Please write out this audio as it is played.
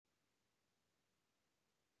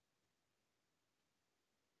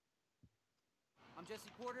I'm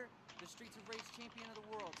Jesse Porter, the Streets of Rage champion of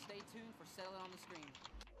the world. Stay tuned for Settle It on the Screen.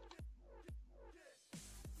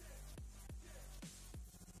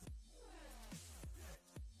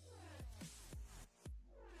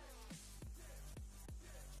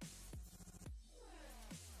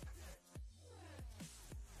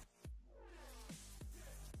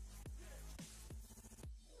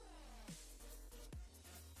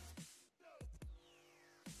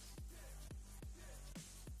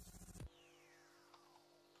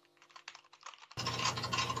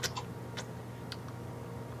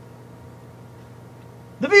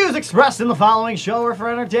 The views expressed in the following show are for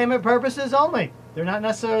entertainment purposes only. They're not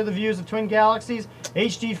necessarily the views of Twin Galaxies,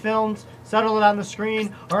 HD Films, Settle It on the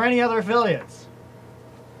Screen, or any other affiliates.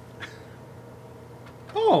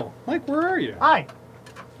 Oh, Mike, where are you? Hi.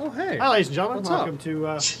 Oh, hey. Hi, ladies and gentlemen. What's Welcome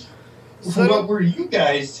up? to... What were you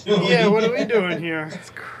guys doing? Yeah, what are we doing here?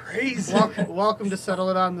 It's crazy. Welcome to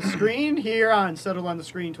Settle It on the Screen here on Settle on the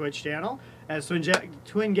Screen Twitch channel. As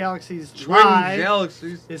Twin Galaxies Live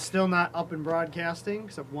Galaxies. is still not up and broadcasting,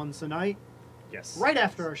 except once a night, Yes. right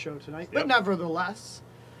after our show tonight. But Yep. nevertheless,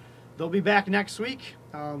 they'll be back next week.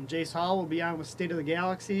 Jace Hall will be on with State of the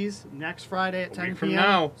Galaxies next Friday at A 10 week from p.m.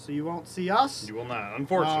 now. So you won't see us. You will not,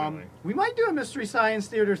 unfortunately. We might do a Mystery Science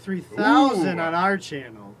Theater 3000 Ooh. on our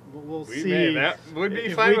channel. We'll We see. may. That would be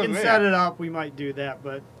if fine we with can me. set it up, we might do that.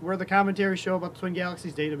 But we're the commentary show about the Twin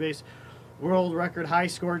Galaxies database, world record high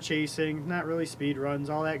score chasing, not really speed runs,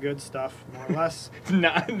 all that good stuff, more or less.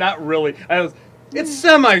 Not really. It's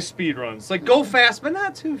semi-speed runs. Like, go fast, but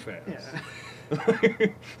not too fast. Yeah.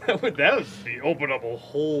 that would be open up a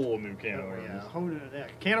whole new can of worms. Yeah,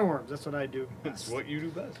 can of worms. That's what I do. That's what you do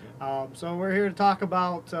best. So we're here to talk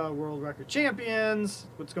about world record champions,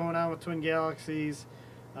 what's going on with Twin Galaxies.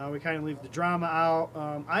 We kind of leave the drama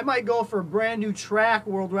out. I might go for a brand new track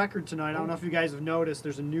world record tonight. I don't know if you guys have noticed.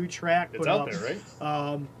 There's a new track It's put out up, there,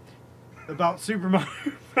 right? about Super Mario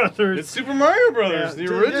Brothers. It's Super Mario Brothers, Yeah,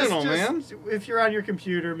 the original, just, man. If you're on your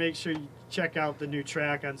computer, make sure you check out the new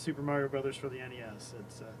track on Super Mario Brothers for the NES.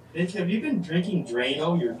 It's Bitch, have you been drinking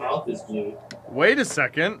Drano? Your mouth is blue. Wait a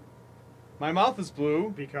second. My mouth is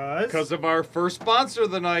blue because of our first sponsor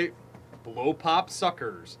of the night, Blow Pop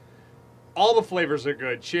Suckers. All the flavors are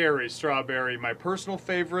good. Cherry, strawberry. My personal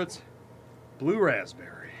favorites, blue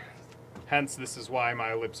raspberry. Hence, this is why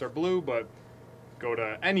my lips are blue, but go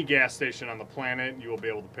to any gas station on the planet, you will be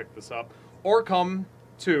able to pick this up. Or come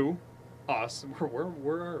to us.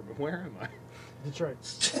 Where am I?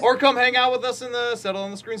 Detroit. Or come hang out with us in the Settle on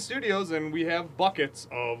the Screen studios, and we have buckets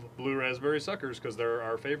of blue raspberry suckers because they're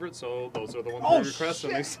our favorites. So those are the ones we requested.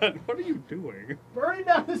 And they said, "What are you doing? Burning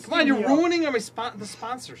down the Come on, you're ruining the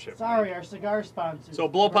sponsorship." Sorry, our cigar sponsor. So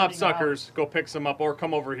blow pop suckers, go pick some up, or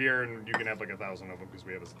come over here and you can have like 1,000 of them because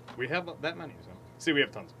we have that many. So see, we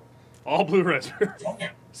have tons of them. All blue raspberry.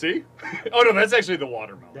 See? Oh no, that's actually the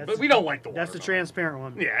watermelon. But we don't like the watermelon. That's the transparent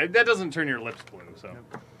one. Yeah, that doesn't turn your lips blue. So.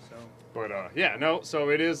 Yep. But yeah, no. So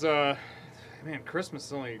it is. Man, Christmas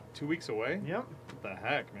is only 2 weeks away. Yep. What the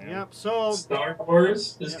heck, man? Yep. So Star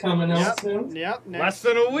Wars is coming out soon. Yep. Less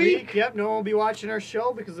than a week. Yep. No one will be watching our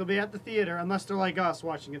show because they'll be at the theater unless they're like us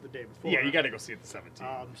watching it the day before. Yeah, you got to go see it the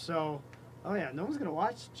 17th. Oh yeah, no one's gonna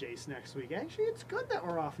watch Jace next week. Actually, it's good that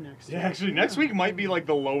we're off next week. Yeah, actually, next week might be like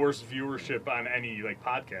the lowest viewership on any like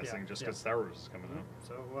podcasting, just because Star Wars is coming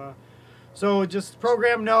out. So just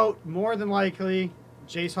program note: more than likely,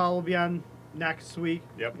 Jace Hall will be on next week.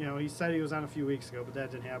 Yep. You know, he said he was on a few weeks ago, but that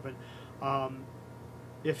didn't happen.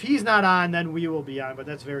 If he's not on, then we will be on, but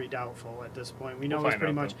that's very doubtful at this point. We know We'll it's find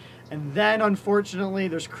pretty out, much. And then, unfortunately,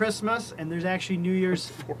 there's Christmas, and there's actually New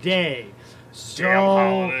Year's Day. So Damn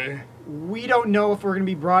holiday. we don't know if we're going to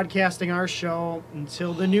be broadcasting our show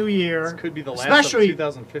until the new year. This could be the last Especially, of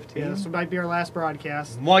 2015. Yeah, this might be our last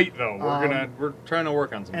broadcast. Might though. We're trying to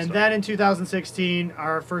work on some and stuff. then in 2016,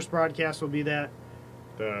 our first broadcast will be that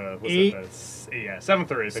the 7th or 8th. I can't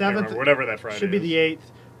 7th, remember, whatever that Friday should be is. the 8th.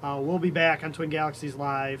 We'll be back on Twin Galaxies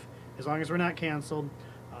Live as long as we're not canceled.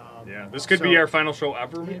 Yeah, this could be our final show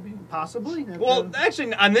ever, maybe. Possibly. Well,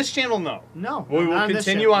 actually, on this channel, no. No. We will not on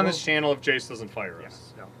continue on this channel if Jace doesn't fire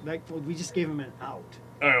us. No. We just gave him an out.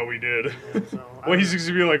 Oh, we did. So, Well, he's going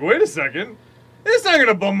to be like, wait a second. It's not going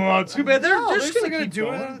to bum them out too bad. They're just still going to keep do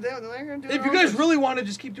going. it. They're gonna do If it you all guys good. really want to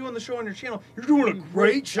just keep doing the show on your channel, you're doing a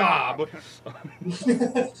great job. And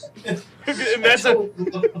that's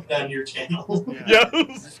on your channel.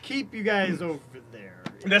 Yes. Just keep you guys over there.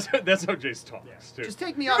 That's how Jace talks too. Just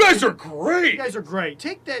take me You off. guys are great. You guys are great.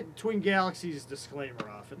 Take that Twin Galaxies disclaimer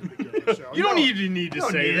off at the beginning of the show. You don't need to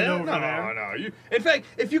don't say need it that. over No, there. no. In fact,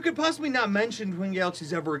 if you could possibly not mention Twin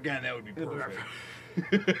Galaxies ever again, that would be perfect.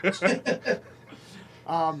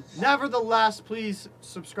 Nevertheless, please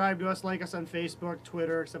subscribe to us, like us on Facebook,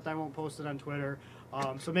 Twitter, except I won't post it on Twitter.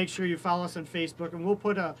 So make sure you follow us on Facebook, and we'll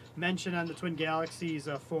put a mention on the Twin Galaxies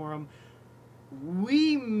forum.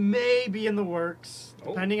 We may be in the works,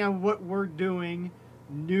 depending on what we're doing,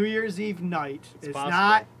 New Year's Eve night. It's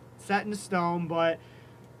not set in stone, but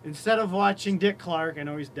instead of watching Dick Clark, I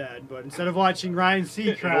know he's dead, but instead of watching Ryan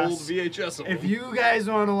Seacrest, old VHS of if him. you guys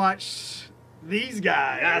want to watch these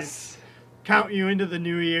guys, count you into the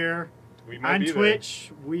new year. We might on be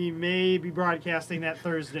Twitch, we may be broadcasting that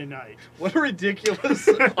Thursday night. What a ridiculous,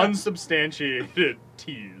 unsubstantiated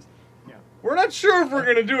tease. Yeah. We're not sure if we're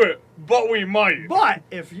gonna do it, but we might. But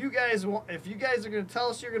if you guys are going to tell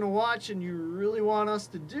us you're going to watch and you really want us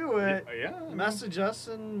to do it, message us,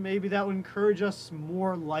 and maybe that would encourage us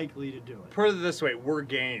more likely to do it. Put it this way, we're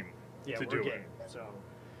game to do game, it. So,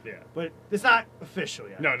 yeah. But it's not official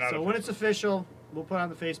yet. No, not So official. when it's official, we'll put it on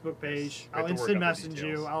the Facebook page. We have I'll to work instant out the message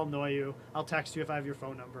details. you. I'll annoy you. I'll text you if I have your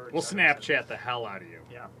phone number. We'll et cetera, et cetera. Snapchat the hell out of you.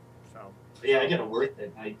 Yeah. So. Yeah, I gotta work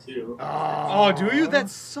that night too. Oh, do you? That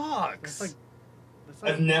sucks. That's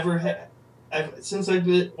I've never had. I'm 30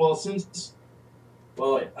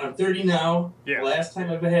 now. Yeah. The last time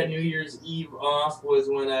I've had New Year's Eve off was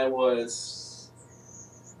when I was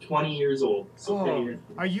 20 years old. So 10 years.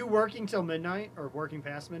 Are you working till midnight or working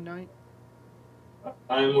past midnight?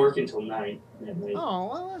 I'm working till 9 at night.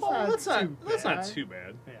 Oh, well, that's not too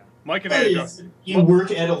bad. Yeah. Mike and I go. You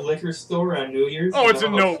work at a liquor store on New Year's? Oh, You it's know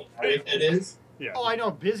a how no. chaotic it is? Yeah. Oh, I know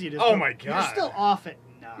how busy it is. Oh but my You're God. still off at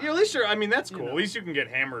 9. Yeah, at least you're. I mean, that's cool. You know. At least you can get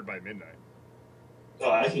hammered by midnight.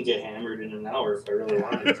 Oh, I can get hammered in an hour if I really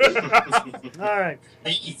wanted to. All right.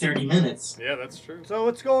 Maybe 30 minutes. Yeah, that's true. So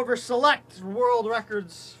let's go over select world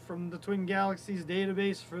records from the Twin Galaxies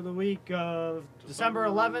database for the week of December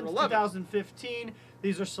 11th, 2015.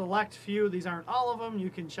 These are select few. These aren't all of them. You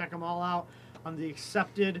can check them all out on the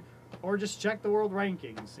accepted, or just check the world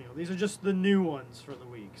rankings. You know, these are just the new ones for the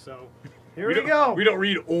week. So here we go. We don't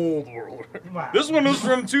read old world. Wow. This one was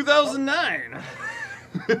from 2009.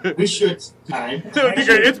 We should time.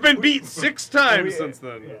 It's been beat 6 times since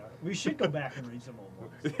then. Yeah, we should go back and read some old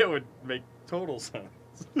ones. That would make total sense.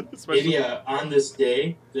 Maybe on this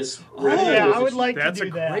day, this. Yeah, I would like That's to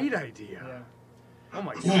do a that. great idea. Yeah. Oh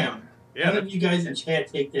my god. Damn. Yeah, None of you guys in chat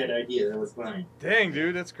take that idea. That was fine. Dang,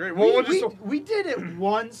 dude, that's great. Well, We did it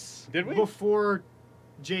once. Did we? Before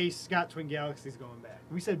Jace got Twin Galaxies going back.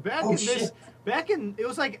 We said it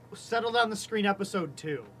was like Settled on the Screen episode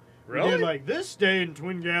 2. Really? We did like this day in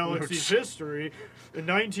Twin Galaxies history. In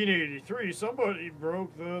 1983, somebody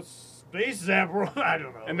broke the space zap world. I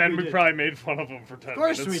don't know. And then we did. probably made fun of him for 10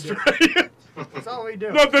 minutes. Of course we straight. That's all we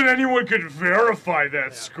do. Not that anyone could verify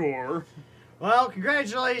that score. Well,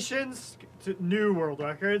 congratulations to new world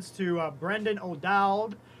records to Brendan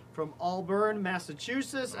O'Dowd from Auburn,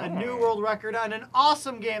 Massachusetts. A new world record on an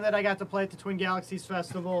awesome game that I got to play at the Twin Galaxies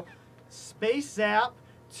Festival. Space Zap,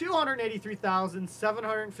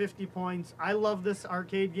 283,750 points. I love this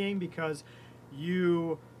arcade game because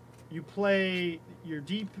you play your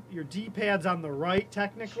D-pad's on the right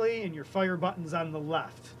technically and your fire button's on the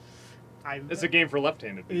left. It's a game for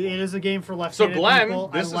left-handed people. It is a game for left-handed people. So Glenn, people.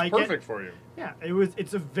 this is perfect for you. Yeah,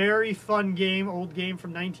 it's a very fun game, old game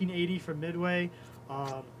from 1980 from Midway.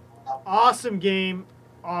 Awesome game,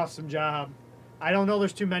 awesome job. I don't know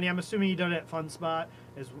there's too many. I'm assuming he done it at Fun Spot,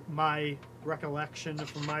 is my recollection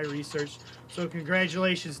from my research. So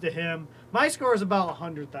congratulations to him. My score is about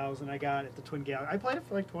 100,000 I got at the Twin Galaxy. I played it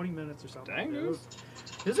for like 20 minutes or something. Dang, it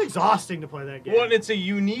was exhausting to play that game. Well, and it's a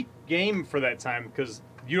unique game for that time because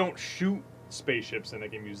you don't shoot spaceships in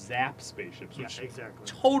that game. You zap spaceships, which yeah, exactly.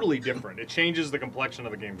 is totally different. It changes the complexion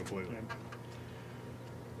of the game completely.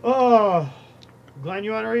 Oh, Glenn,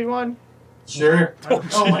 you want to read one? Sure.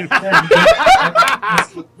 Oh my god.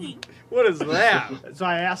 What is that? So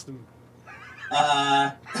I asked him.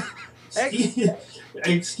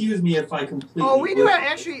 Excuse me if I completely. Oh, we do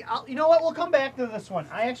actually. You know what? We'll come back to this one.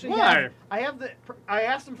 I actually Why? I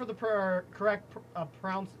asked him for the correct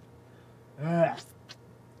pronounce.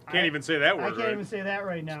 Can't even say that word. I can't right? even say that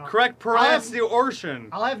right now. Correct pronunciation.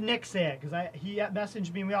 I'll have Nick say it because he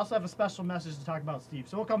messaged me. And we also have a special message to talk about Steve,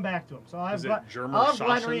 so we'll come back to him. So I'll have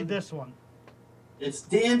Glenn read this one. It's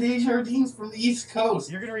Dan Desjardins from the East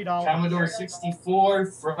Coast. You're gonna read all. Commodore 64,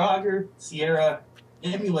 Frogger, Sierra,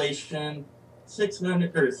 Emulation,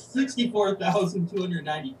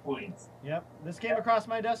 64,290 points. Yep, this came across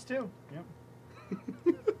my desk too. Yep.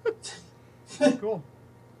 Cool.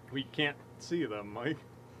 We can't see them, Mike.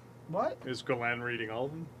 What? Is Glenn reading all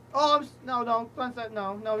of them? Oh, no. Glenn said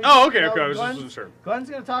no. Oh, okay. I was just sure.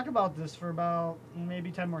 Glenn's gonna talk about this for about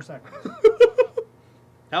maybe 10 more seconds.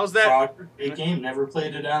 How's that? Great game. Never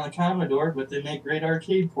played it on the Commodore, but they make great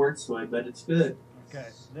arcade ports, so I bet it's good. Okay,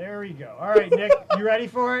 there we go. All right, Nick, you ready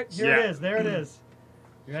for it? Here it is. There it is.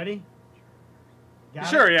 You ready?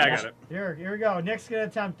 Sure, yeah, I got it. Here we go. Nick's going to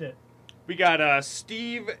attempt it. We got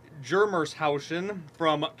Steve Germershausen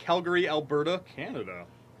from Calgary, Alberta, Canada.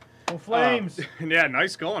 Go Flames. Yeah,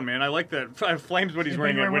 nice going, man. I like that. Flames, but he's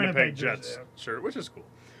wearing a Winnipeg Jets shirt, which is cool.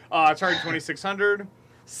 Target 2600.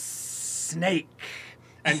 Snake.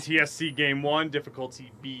 NTSC Game 1,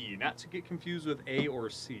 difficulty B. Not to get confused with A or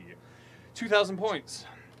C. 2,000 points.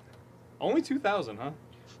 Only 2,000, huh?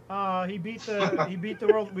 He beat the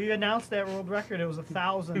world. We announced that world record. It was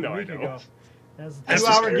 1,000 a week ago. That's a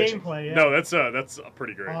 2-hour gameplay. Yeah. No, that's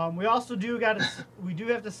pretty great. We also do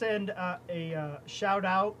have to send a shout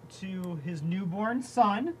out to his newborn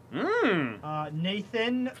son,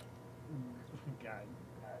 Nathan.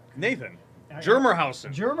 Nathan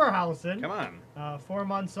Germerhausen. Germerhausen. Come on. 4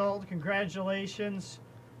 months old. Congratulations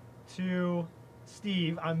to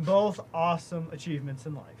Steve on both awesome achievements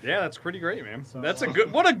in life. Yeah, that's pretty great, man. So, that's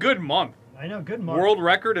what a good month. I know, good month. World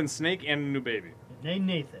record and Snake and a new baby. Named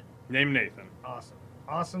Nathan.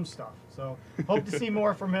 Awesome stuff. So hope to see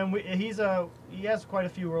more from him. He has quite a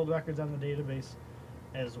few world records on the database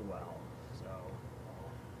as well.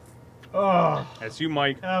 So, that's you,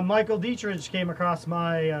 Mike. Michael Dietrich came across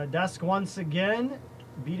my desk once again,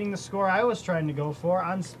 beating the score I was trying to go for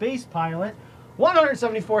on Space Pilot,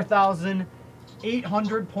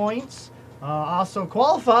 174,800 points. Also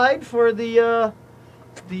qualified for the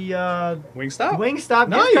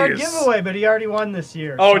Wingstop gift card giveaway, but he already won this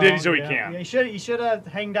year. Oh, did he? So he can't. He should have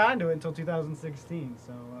hanged on to it until 2016.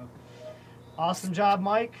 So awesome job,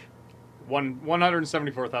 Mike.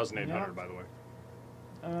 174,800, by the way.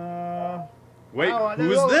 Wait,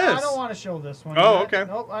 who is this? I don't want to show this one. Oh, okay.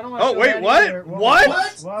 Nope, I don't want to show wait, that what? either.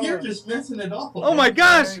 What? You're just messing it all. Oh my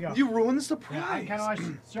gosh! You ruined the surprise. Yeah, I kind of want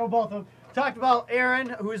to show both of them. Talked about Aaron,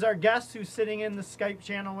 who is our guest, who's sitting in the Skype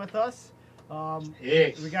channel with us.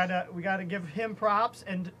 Hey. We gotta give him props,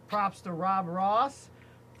 and props to Rob Ross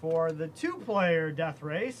for the 2-player death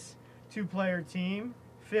race, 2-player team,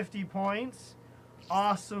 50 points.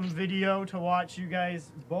 Awesome video to watch you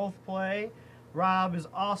guys both play. Rob is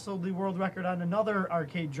also the world record on another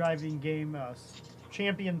arcade driving game,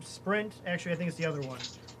 Champion Sprint. Actually, I think it's the other one,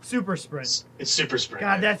 Super Sprint. It's Super Sprint.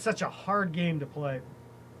 God, that's such a hard game to play.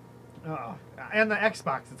 And the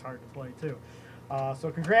Xbox, it's hard to play too. So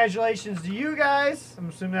congratulations to you guys. I'm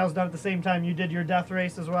assuming that was done at the same time you did your death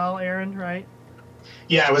race as well, Aaron, right?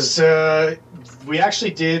 Yeah, it was. We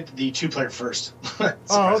actually did the 2-player first.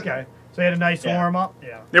 Oh, okay. So you had a nice warm up.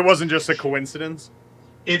 Yeah. It wasn't just a coincidence.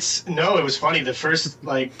 It was funny. The first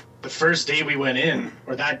day we went in,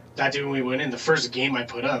 or that day when we went in, the first game I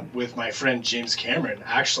put up with my friend James Cameron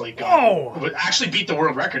actually beat the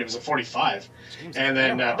world record. It was a 45, and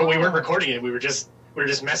then but we weren't recording it. We were just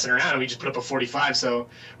messing around, and we just put up a 45. So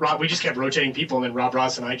we just kept rotating people, and then Rob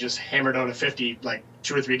Ross and I just hammered out a 50 like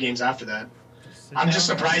 2 or 3 games after that. I'm just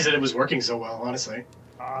surprised that it was working so well, honestly.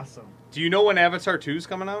 Awesome. Do you know when Avatar 2 is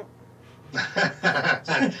coming out?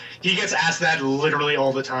 He gets asked that literally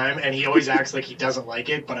all the time, and he always acts like he doesn't like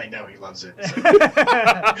it, but I know he loves it.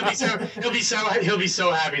 So. he'll be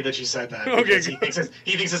so happy that you said that. Okay, he thinks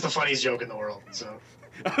it's the funniest joke in the world. So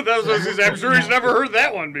I'm sure he's never heard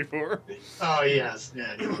that one before. Oh yes,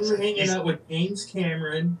 yeah. We're hanging out with James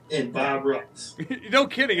Cameron and Bob Ross. No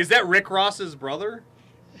kidding. Is that Rick Ross's brother?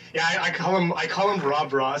 Yeah, I call him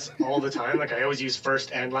Rob Ross all the time. Like I always use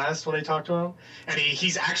first and last when I talk to him. And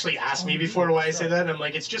he's actually asked me before why I say that. And I'm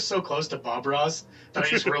like, it's just so close to Bob Ross that I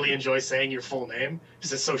just really enjoy saying your full name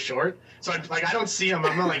because it's so short. So I'm like, I don't see him.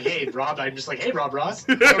 I'm not like, hey Rob. I'm just like, hey Rob Ross.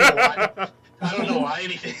 I don't know why.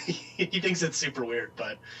 He thinks it's super weird,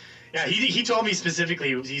 but yeah, he told me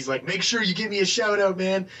specifically. He's like, make sure you give me a shout out,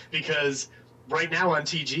 man, because right now on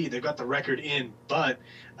TG they've got the record in, but.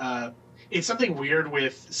 It's something weird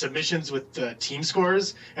with submissions with team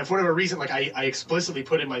scores, and for whatever reason, like I explicitly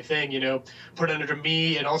put in my thing, put under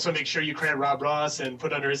me, and also make sure you credit Rob Ross and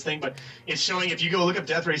put under his thing. But it's showing if you go look up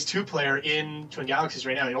Death Race 2-player in Twin Galaxies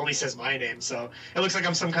right now, it only says my name, so it looks like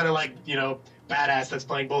I'm some kind of like badass that's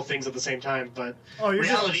playing both things at the same time. But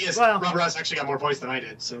reality is, Rob Ross actually got more points than I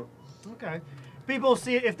did. So okay. People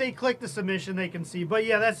see it. If they click the submission, they can see. But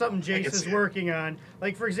yeah, that's something Jace is working on.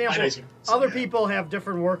 Like, for example, other people have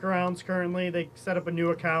different workarounds currently. They set up a new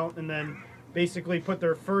account and then basically put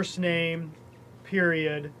their first name,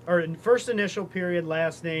 period, or first initial, period,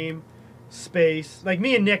 last name, space. Like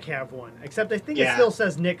me and Nick have one, except I think it Yeah. still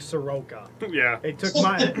says Nick Soroka. Yeah. It took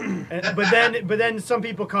mine, but then some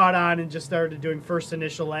people caught on and just started doing first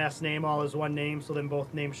initial, last name, all as one name, so then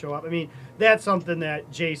both names show up. I mean, that's something that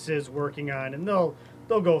Jace is working on, and they'll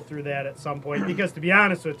go through that at some point. Because to be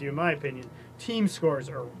honest with you, in my opinion, team scores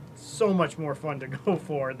are so much more fun to go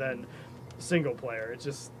for than single player. It's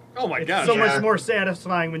just Oh my it's gosh. so Yeah. much more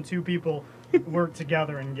satisfying when two people work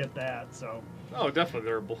together and get that. So Oh, definitely,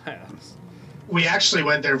 they're a blast. We actually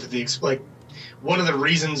went there for the like one of the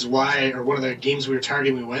reasons why, or one of the games we were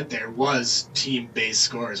targeting, we went there was team-based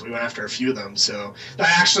scores. We went after a few of them. So I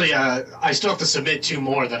actually, I still have to submit 2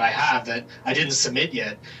 more that I have that I didn't submit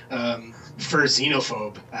yet for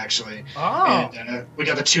Xenophobe, actually. oh, And we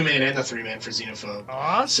got the 2-man and the 3-man for Xenophobe.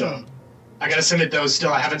 awesome. So I gotta submit those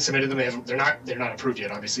still. I haven't submitted them. They're not approved yet,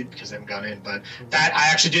 obviously, because they haven't gone in. But that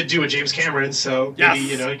I actually did do with James Cameron, so maybe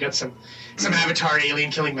Yes. you got some Avatar alien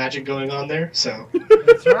killing magic going on there. So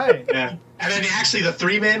That's right. yeah. And then actually the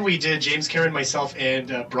 3-man we did James Cameron, myself,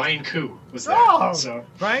 and Brian Koo was there. Oh, So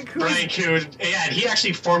Brian Coos. Brian Koo, yeah, and he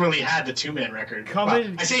actually formerly had the 2-man record.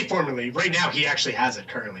 Coming- I say formerly. Right now he actually has it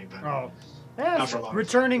currently, but Oh, yeah, Not for long.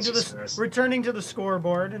 returning It's to just for us. the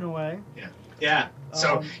scoreboard in a way. yeah.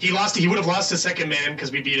 So Um, he lost. He would have lost his 2nd man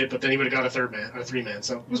because we beat it, but then he would have got a 3rd-man or 3-man.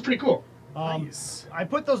 So it was pretty cool. Nice. I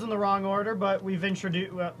put those in the wrong order, but we've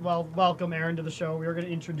introduced. Well, welcome Aaron to the show. We were going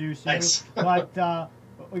to introduce you, Thanks. but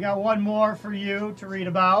we got one more for you to read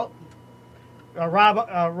about.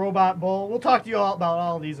 Robot Bull. We'll talk to you all about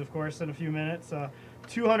all of these, of course, in a few minutes.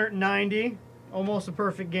 290, almost a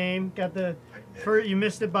perfect game. Got the. You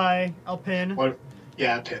missed it by a pin. What?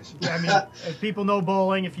 Yeah, pin. I mean, if people know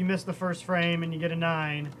bowling, if you miss the first frame and you get a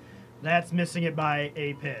 9, that's missing it by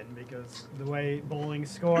a pin, because the way bowling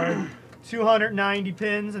scored, 290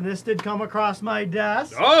 pins, and this did come across my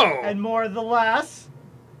desk. Oh! And more the less.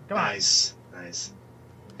 Come on. Nice.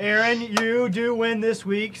 Aaron, you do win this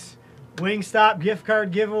week's Wingstop gift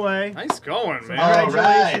card giveaway. Nice going, man. All right,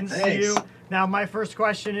 Congratulations to thanks. you. Now, my first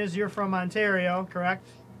question is, you're from Ontario, correct?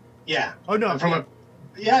 Yeah. Oh, no.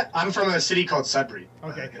 I'm from a city called Sudbury.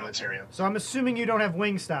 Okay. In Ontario. So I'm assuming you don't have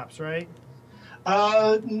Wingstops, right?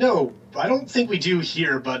 No, I don't think we do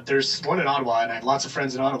here, but there's one in Ottawa, and I have lots of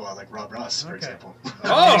friends in Ottawa, like Rob Ross, for Okay. example.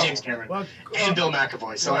 Oh. And James Cameron. Well, And Bill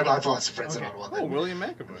McAvoy, so I have lots of friends in Okay. Ottawa. Oh, William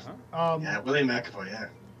McAvoy, huh? Yeah, William McAvoy,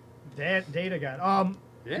 yeah. Data guy.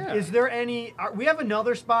 Yeah. Is there any? We have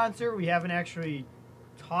another sponsor we haven't actually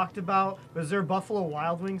talked about. Was there Buffalo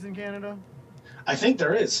Wild Wings in Canada? I think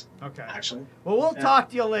there is, Okay. actually. Well, we'll Yeah. talk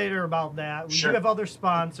to you later about that. We Sure. do have other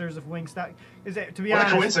sponsors of Wingstop. Is it to be What a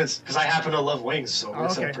honest? coincidence, because I happen to love wings, so it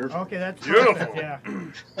works out Okay. perfect. Okay, that's Beautiful. perfect,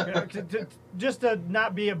 yeah. Just to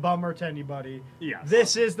not be a bummer to anybody. Yes.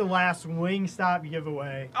 This is the last Wingstop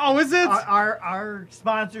giveaway. Oh, is it? Our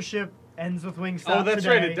sponsorship ends with Wingstop. Oh, that's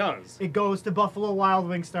today. right, it does. It goes to Buffalo Wild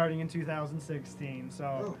Wings starting in 2016. So,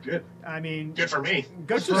 Oh, good. I mean, Good for me.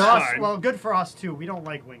 good Which for is us. fine. Well, good for us too. We don't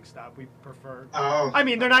like Wingstop. We prefer. Oh. I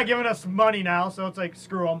mean, they're not giving us money now, so it's like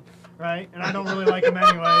screw them, right? And I don't really like them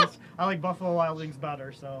anyways. I like Buffalo Wild Wings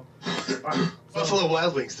better. So, Buffalo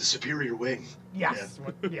Wild Wings, the superior wing. yes,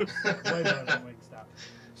 yes, way better than Wingstop.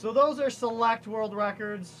 So those are select world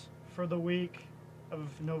records for the week of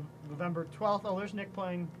November 12th. Oh, there's Nick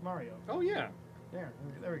playing Mario. Oh, yeah. There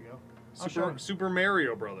we go. I'll show him. Super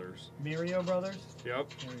Mario Brothers. Mario Brothers. Yep.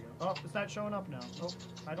 There we go. Oh, it's not showing up now. Oh,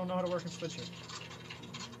 I don't know how to work a switcher.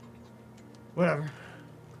 Whatever.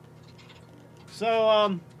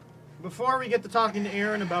 So, before we get to talking to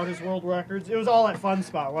Aaron about his world records, it was all at Fun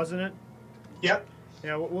Spot, wasn't it? Yep.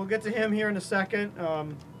 Yeah, we'll get to him here in a second.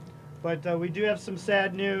 But we do have some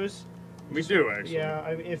sad news. We do, actually. Yeah,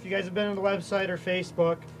 if you guys have been on the website or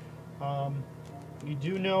Facebook, you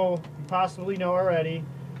do know, you possibly know already,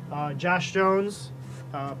 Josh Jones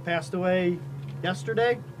passed away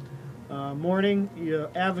yesterday morning.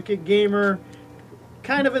 Advocate gamer,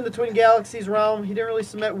 kind of in the Twin Galaxies realm. He didn't really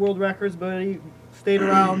cement world records, but he stayed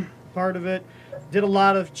around, part of it. Did a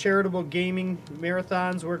lot of charitable gaming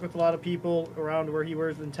marathons, worked with a lot of people around where he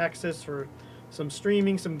was in Texas for some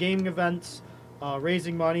streaming, some gaming events,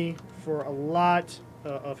 raising money for a lot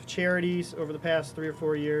of charities over the past 3 or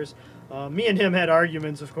 4 years. Me and him had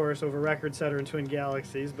arguments, of course, over Record Setter and Twin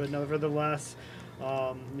Galaxies, but nevertheless,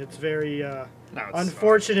 it's very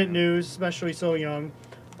unfortunate news, especially so young.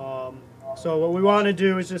 So what we want to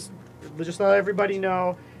do is just let everybody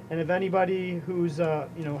know, and if anybody who's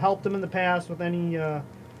helped him in the past with any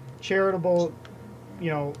charitable,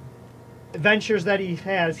 ventures that he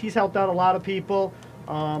has, he's helped out a lot of people.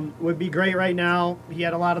 Would be great right now. He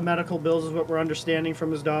had a lot of medical bills, is what we're understanding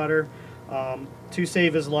from his daughter, to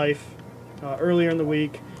save his life earlier in the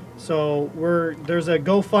week. So there's a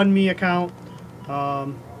GoFundMe account,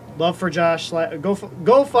 Love for Josh.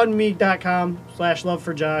 GoFundMe.com/Love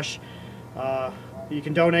for Josh. You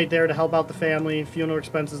can donate there to help out the family, funeral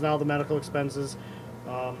expenses, and all the medical expenses.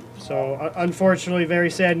 Unfortunately,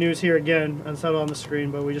 very sad news here again, unsettled on the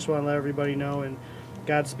screen, but we just want to let everybody know, and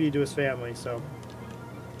Godspeed to his family. So.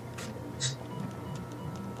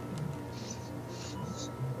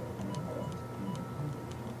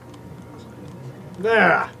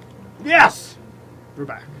 There. Yes. We're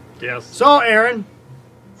back. Yes. So, Aaron.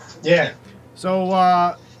 Yeah.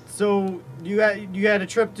 So you had a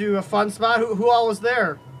trip to a fun spot. Who all was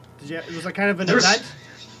there? It was like kind of an event.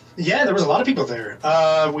 Yeah, there was a lot of people there.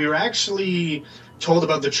 We were actually told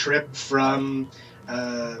about the trip from.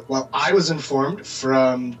 I was informed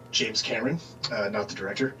from James Cameron, not the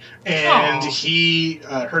director, and he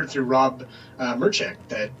heard through Rob Merchek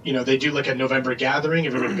that they do like a November gathering.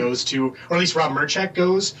 Everyone goes to, or at least Rob Merchek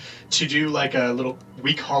goes to do like a little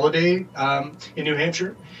week holiday in New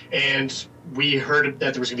Hampshire, and we heard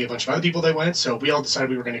that there was going to be a bunch of other people that went, so we all decided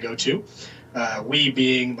we were going to go too. We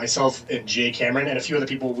being myself and Jay Cameron and a few other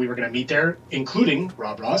people we were going to meet there, including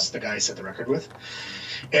Rob Ross, the guy I set the record with,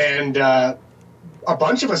 and. A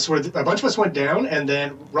bunch of us went down, and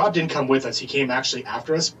then Rob didn't come with us. He came actually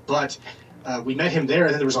after us, but we met him there,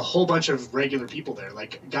 and then there was a whole bunch of regular people there,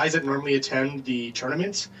 like guys that normally attend the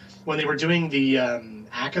tournaments. When they were doing the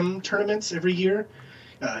ACM tournaments every year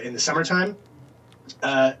in the summertime,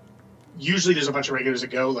 usually there's a bunch of regulars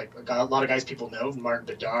that go, like a lot of guys people know, Martin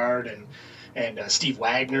Bedard and Steve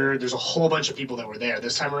Wagner. There's a whole bunch of people that were there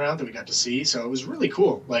this time around that we got to see, so it was really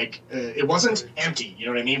cool. Like it wasn't empty, you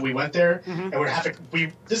know what I mean? We went there, and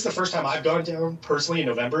this is the first time I've gone down personally in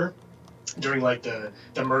November during like the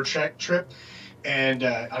Merchek trip, and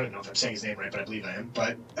I don't know if I'm saying his name right, but I believe I am.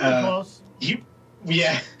 But close.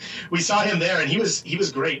 We saw him there, and he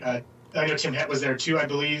was great. I know Tim Het was there too, I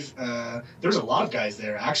believe. There was a lot of guys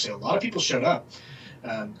there actually. A lot of people showed up.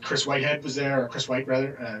 Chris White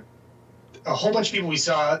rather. A whole bunch of people we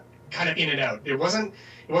saw kind of in and out. It wasn't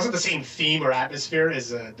the same theme or atmosphere as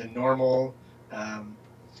the normal.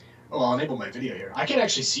 I'll enable my video here. I can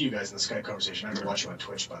actually see you guys in the Skype conversation. I'm watching on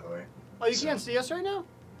Twitch, by the way. Oh, you can't see us right now?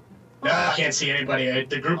 No, I can't see anybody.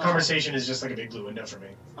 The group conversation is just like a big blue window for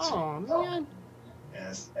me. Oh man.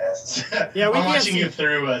 Yes. Yeah, we I'm can't watching see you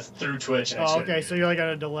through Twitch. And okay. So you're like on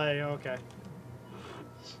a delay. Okay.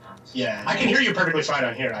 Yeah, I can hear you perfectly fine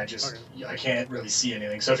on here. I can't really see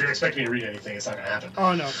anything. So if you're expecting me to read anything, it's not going to happen.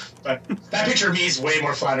 Oh, no. But that picture of me is way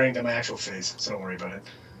more flattering than my actual face, so don't worry about it.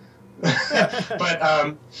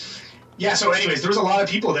 But, yeah, so anyways, there was a lot of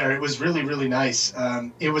people there. It was really, really nice.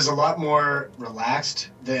 It was a lot more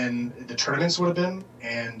relaxed than the tournaments would have been,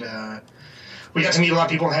 and we got to meet a lot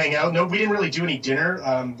of people and hang out. No, we didn't really do any dinner.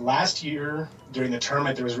 Last year, during the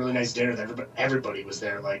tournament, there was a really nice dinner that everybody was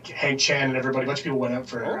there. Like Hank Chan and everybody, a bunch of people went out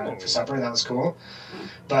for supper, and that was cool.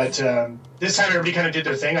 But this time, everybody kind of did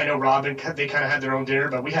their thing. I know Rob and they kind of had their own dinner,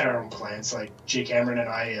 but we had our own plans. Like Jay Cameron and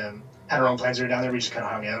I had our own plans. We were down there. We just kind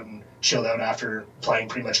of hung out and chilled out after playing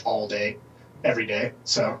pretty much all day, every day.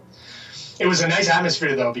 So it was a nice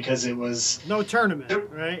atmosphere, though, because it was... No tournament,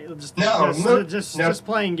 right? Just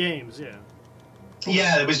playing games, yeah.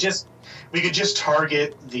 Yeah, it was just... We could just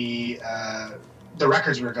target the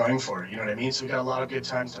records we were going for, you know what I mean? So we got a lot of good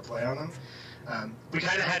times to play on them. We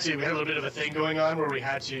kind of had to... We had a little bit of a thing going on where we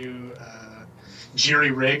had to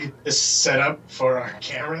jerry-rig this setup for our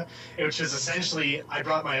camera, which is essentially... I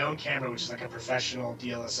brought my own camera, which is like a professional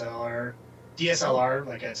DSLR,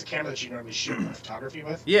 like it's a camera that you normally shoot photography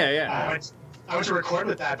with. Yeah. I went to record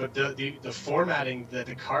with that, but the formatting that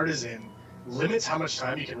the card is in limits how much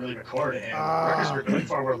time you can really record, and records we're going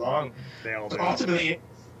for were long. But ultimately,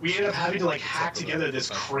 we ended up having to like hack together this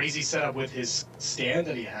crazy setup with his stand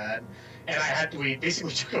that he had, and we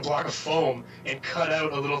basically took a block of foam and cut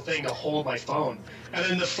out a little thing to hold my phone, and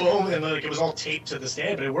then the foam and like it was all taped to the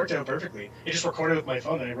stand, but it worked out perfectly. It just recorded with my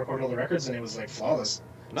phone, and I recorded all the records, and it was like flawless.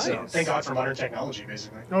 Nice. So thank God for modern technology,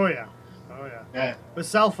 basically. Oh yeah. Yeah. With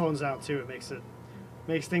cell phones out too, it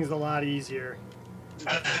makes things a lot easier.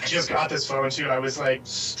 I just got this phone too. I was like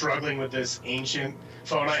struggling with this ancient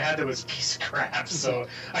phone I had that was a piece of crap. So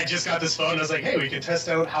I just got this phone. And I was like, hey, we can test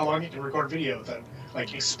out how long you can record video without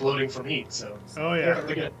like exploding from heat. So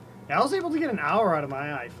really good. Yeah, I was able to get an hour out of my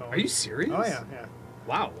iPhone. Are you serious? Oh yeah.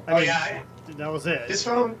 Wow. That was it. This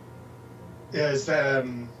phone is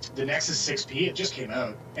the Nexus 6P. It just came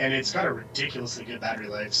out, and it's got a ridiculously good battery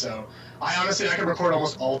life. So I could record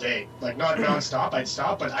almost all day. Like not non-stop, I'd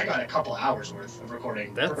stop, but I got a couple hours worth of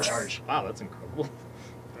recording per charge. Wow, that's incredible.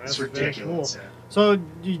 It's ridiculous. Cool. So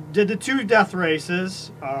you did the 2 death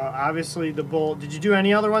races. Obviously, the bull. Did you do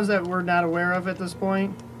any other ones that we're not aware of at this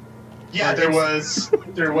point? Yeah, there was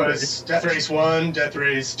Death Race 1, Death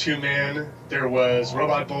Race 2-man. There was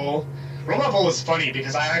Robot Bowl. Robot Bowl was funny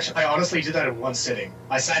because I honestly did that in one sitting.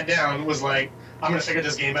 I sat down, was like, I'm gonna figure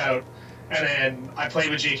this game out, and then I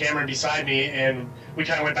played with Jay Cameron beside me, and we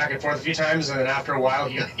kind of went back and forth a few times, and then after a while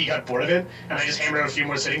he got bored of it, and I just hammered out a few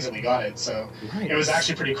more sittings and we got it. So It was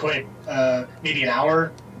actually pretty quick, maybe an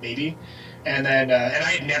hour, maybe, and then and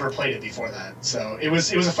I had never played it before that, so it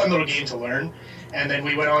was a fun little game to learn. And then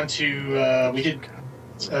we went on to we did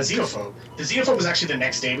Xenophobe. The Xenophobe was actually the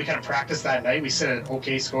next day. We kind of practiced that night. We set an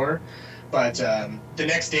okay score, but the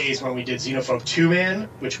next day is when we did Xenophobe 2-man,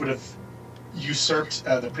 which would have usurped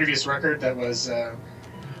the previous record. That was,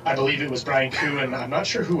 I believe it was Brian Koo, and I'm not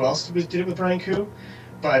sure who else did it with Brian Koo,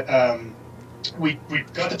 but we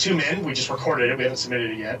got the 2-man. We just recorded it. We haven't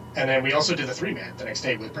submitted it yet, and then we also did the 3-man the next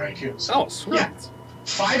day with Brian Koo. So, oh, sweet. Yeah.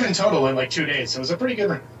 5 in total in like 2 days, so it was a pretty good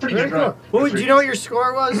run. Cool. Well, do you know what your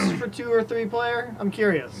score was for 2 or 3 player? I'm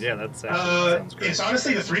curious. Yeah, that sounds great. It's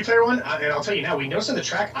honestly the 3-player one, and I'll tell you now. We noticed in the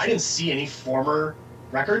track, I didn't see any former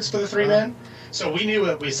records for the 3-man, so we knew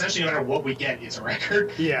that we essentially, no matter what we get, it's a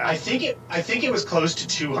record. Yeah. I think it was close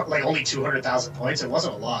to only 200,000 points. It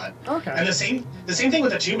wasn't a lot. Okay. And the same thing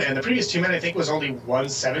with the 2-man. The previous 2-man I think was only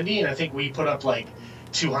 170, and I think we put up like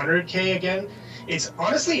 200K again. It's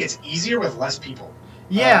honestly it's easier with less people.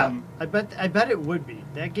 Yeah, I bet it would be.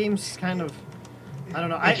 That game's kind of, I don't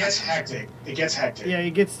know. It gets hectic. Yeah,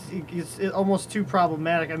 it gets almost too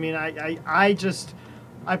problematic. I mean,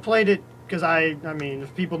 I played it because I mean,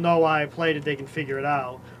 if people know why I played it, they can figure it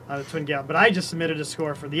out on the Twin Gal. But I just submitted a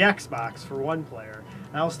score for the Xbox for 1 player.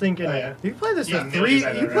 And I was thinking, if you play this with 3,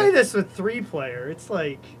 play this with 3 player, it's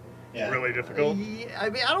like really difficult. I mean, I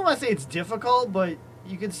don't want to say it's difficult, but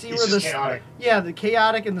you can see it's where chaotic. the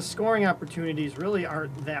chaotic and the scoring opportunities really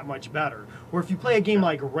aren't that much better. Where if you play a game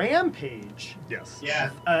like Rampage,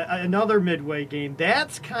 another midway game,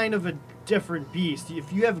 that's kind of a different beast.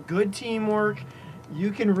 If you have good teamwork, you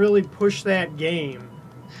can really push that game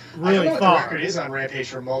really I don't know far. what the record is on Rampage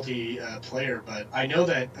for multiplayer, but I know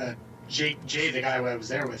that Jay, the guy who I was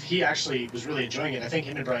there with, he actually was really enjoying it. I think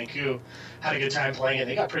him and Brian Koo had a good time playing it.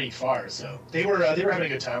 They got pretty far, so they were having a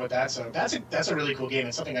good time with that. So that's a really cool game.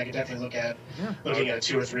 It's something I could definitely look at, looking at a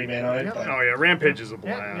 2 or 3-man on it. Yeah. But, Oh yeah, Rampage is a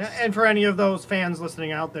blast. And for any of those fans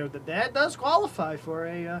listening out there, that does qualify for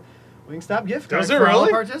a Wingstop gift card Does it for all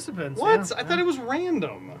really? participants. What? Yeah, I thought it was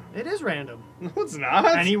random. It is random. No, it's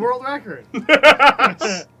not. Any world record.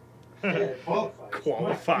 It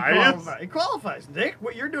Qualifies. It qualifies. Nick,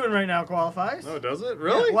 what you're doing right now qualifies. Oh, does it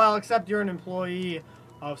really? Yeah, well, except you're an employee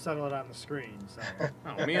of Settle It on the Screen. So.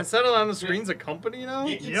 Oh man, Settle on the Screen's a company now.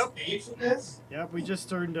 Yep. Paid for this? Yep, we just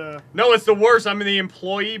turned. No, it's the worst. I'm the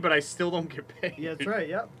employee, but I still don't get paid. Yeah, that's right.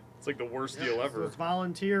 Yep. It's like the worst deal So ever. it's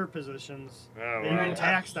volunteer positions. Oh, They're wow. even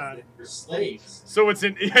taxed on it. You're slaves. So it's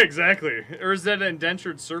exactly. Or is that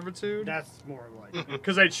indentured servitude? That's more like it.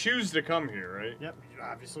 Because I choose to come here, right? Yep.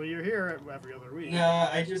 Obviously, you're here every other week. Nah,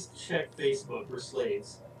 I just checked Facebook. We're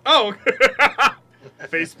slaves. Oh,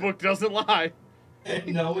 Facebook doesn't lie.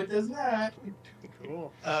 No, it does not.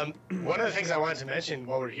 Cool. one of the things I wanted to mention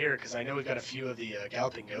while we're here, because I know we've got a few of the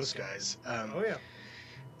Galloping Ghost guys. Oh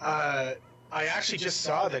yeah. I actually just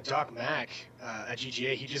saw that Doc Mack at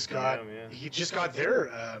GGA. He just got their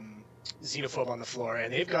Xenophobe on the floor,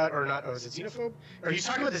 and they've got, or not? Oh, is it Xenophobe? Or he's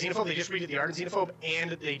talking about the Xenophobe. They just redid the Ardent Xenophobe,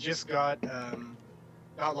 and they just got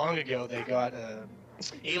not long ago they got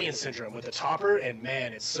Alien Syndrome with the topper, and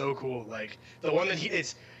man, it's so cool. Like the one that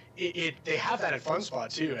they have that at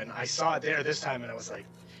FunSpot too, and I saw it there this time, and I was like,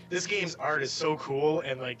 this game's art is so cool,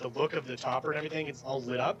 and like the look of the topper and everything, it's all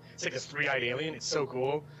lit up. It's like this 3-eyed alien. It's so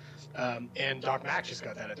cool. And Doc Mack just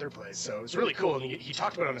got that at their place, so it's really cool. And he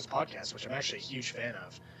talked about it on his podcast, which I'm actually a huge fan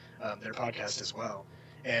of, their podcast as well.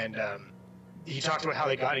 And he talked about how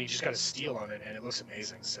they got it. He just got a steal on it, and it looks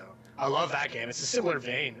amazing. So I love that game. It's a similar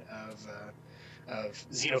vein of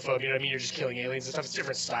Xenophobe. You know what I mean? You're just killing aliens and stuff. It's a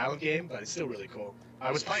different style of game, but it's still really cool.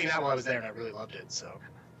 I was playing that while I was there, and I really loved it. So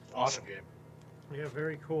awesome game. Yeah,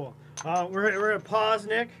 very cool. We're gonna pause,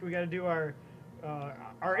 Nick. We got to do our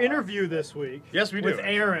interview this week. Yes, we do. With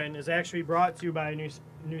Aaron is actually brought to you by a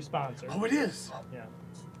new sponsor. Oh, it is. Yeah.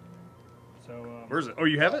 So. Where's it? Oh,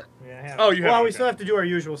 you have it? Yeah, I have Oh, it. you have Well, it, we okay. still have to do our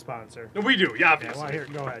usual sponsor. No, we do. Yeah, Yeah, obviously. well, here,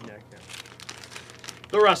 go ahead, Nick. Yeah.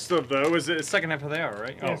 The rest of the was the second half of the hour,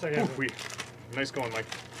 right? Yeah, second half. Nice going, Mike.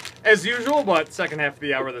 As usual, but second half of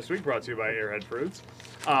the hour this week brought to you by Airhead Fruits.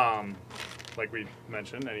 Like we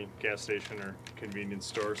mentioned, any gas station or convenience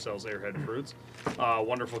store sells Airhead Fruits.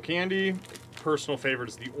 Wonderful candy. Personal favorite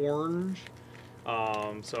is the orange.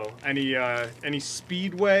 So any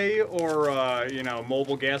speedway or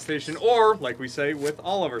mobile gas station, or like we say with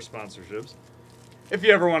all of our sponsorships, if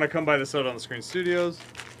you ever want to come by the Soda on the Screen Studios,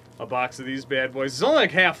 a box of these bad boys. It's only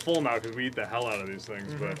like half full now because we eat the hell out of these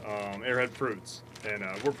things. But Airhead Fruits, and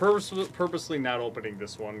we're purposely not opening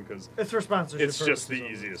this one because It's for sponsorship. it's just the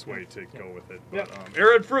purposes. easiest way to go with it. Yep. But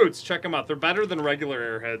Airhead Fruits, check them out. They're better than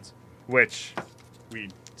regular Airheads, which we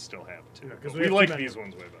still have too. Yeah, 'cause But we we have like too many. these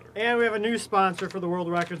ones way better. And we have a new sponsor for the World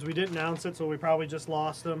Records. We didn't announce it, so we probably just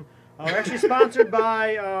lost them. We're actually sponsored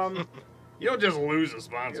by. You don't just lose a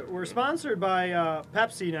sponsor. We're sponsored by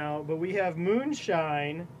Pepsi now, but we have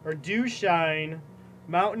Moonshine or Dew Shine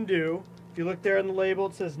Mountain Dew. If you look there on the label,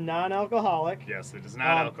 it says non-alcoholic. Yes, it is not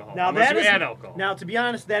alcohol. Now Unless that you is add alcohol. Now, to be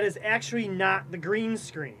honest, that is actually not the green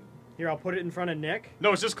screen. Here, I'll put it in front of Nick.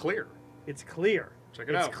 No, it's just clear. It's clear. Check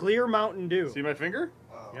it It's out. clear Mountain Dew. See my finger?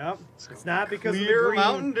 Yep. It's not because of the Clear green.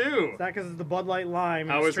 Mountain Dew. It's not because it's the Bud Light Lime.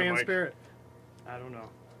 How It's is it, Mike? transparent. I don't know.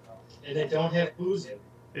 And they don't have booze in.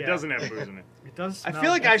 It Yeah. doesn't have booze in it. It does. I Smell,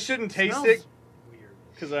 feel like I shouldn't taste smells it Weird.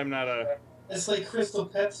 because I'm not a. It's like Crystal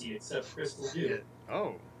Pepsi, except Crystal Dew.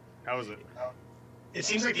 Oh, how is it? It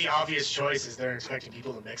seems like the obvious choice is they're expecting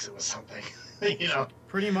people to mix it with something. You know.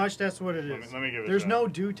 Pretty much, that's what it is. Let me give it. There's a shot. no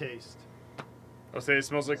dew taste. I'll say it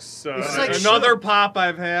smells like, It's like another sugar. pop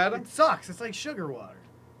I've had. It sucks. It's like sugar water.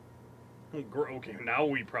 Okay, now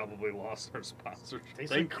we probably lost our sponsor.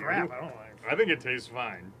 Tastes Thank like crap. you. I don't like. I think it tastes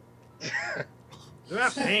fine. They're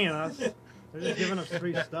not paying us. They're just giving us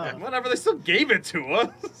free stuff. Whatever, they still gave it to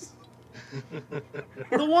us.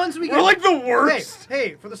 The ones we get. We're like the worst.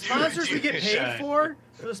 Hey, for the sponsors we get Dude, paid shine. for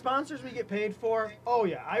the sponsors we get paid for, oh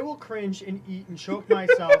yeah, I will cringe and eat and choke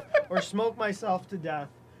myself or smoke myself to death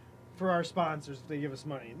for our sponsors if they give us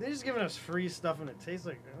money. They're just giving us free stuff and it tastes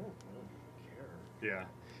like I don't care. Yeah.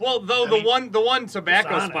 Well, though I mean, the one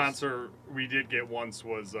tobacco honest. sponsor we did get once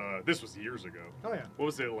was this was years ago. Oh yeah. What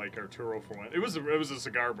was it like Arturo for one? It was a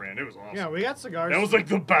cigar brand. It was awesome. Yeah, we got cigars. That was like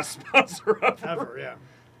the best sponsor ever. ever, yeah.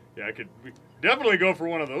 Yeah, I could definitely go for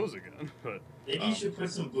one of those again. But Maybe you should put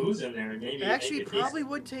some booze in there. Maybe It actually make it taste- probably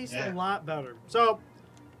would taste Yeah. a lot better. So,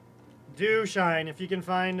 do shine. If you can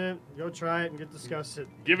find it, go try it and get disgusted.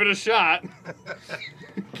 give it a shot.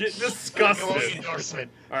 Get Glowing disgusted.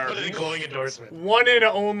 endorsement. All Put it in right. glowing endorsement. One and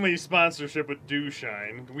only sponsorship with Dew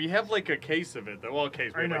Shine. We have like a case of it. Well, a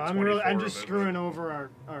case. We I have know. like I'm 24 just of it. screwing over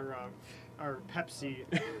our Pepsi.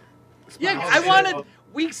 Yeah, I'll I say wanted. that-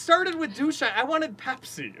 We started with Dew Shine. I wanted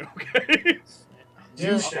Pepsi. Okay.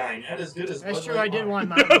 Dew Shine, not as good as That's Bud true. Light I did Lime. want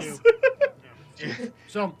Mountain Dew.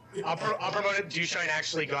 So, I'll promote it. Dew Shine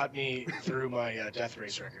actually got me through my Death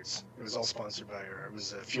Race records. It was all sponsored by, or it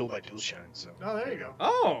was fueled by Dew Shine. So oh, there you go.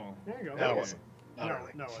 Oh, There you go. that wasn't. Not No,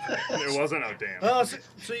 really. no. it wasn't. it wasn't. Oh, damn.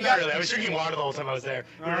 So you Not got. really. I was drinking water the whole time I was there.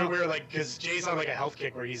 Uh-huh. We were like, because Jay's on like a health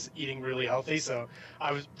kick where he's eating really healthy, so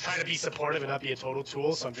I was trying to be supportive and not be a total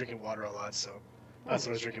tool. So I'm drinking water a lot. So that's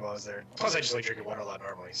what I was drinking while I was there. Plus, I just like drinking water a lot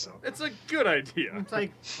normally. So It's a good idea.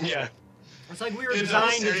 It's like we were The whole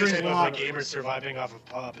designed to drink stereotype of like water. gamers surviving off of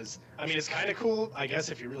pop is, I mean, it's kind of cool, I guess,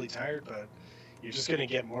 if you're really tired, but you're just gonna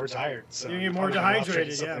get more tired. So You get you're more probably better off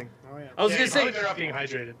drinking dehydrated. Yeah. something. Oh yeah. I was Yeah, gonna you're probably say, better off being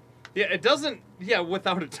hydrated. yeah, it doesn't. Yeah,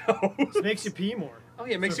 without a doubt. It makes you pee more. Oh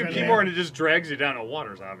yeah, it makes So you good, pee yeah. more and it just drags you down.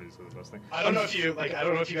 Water's obviously the best thing. I don't know if you like. I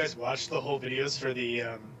don't know if you guys watched the whole videos for the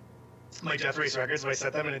my Death Race records, but I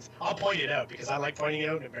set them, and I'll point it out because I like pointing it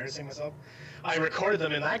out and embarrassing myself. I recorded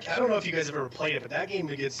them, and I don't know if you guys have ever played it, but that game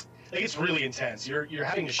gets really intense. You're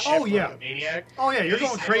having to shift Oh, yeah. like a maniac. Oh yeah, you're These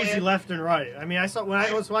going crazy Thailand- left and right. I mean, I saw when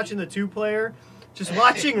I was watching the 2-player, just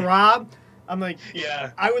watching Rob. I'm like,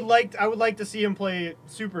 Yeah. I would like to see him play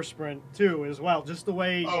Super Sprint too, as well. Just the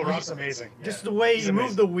way, Oh, Rob's amazing. just Yeah. the way He's he moved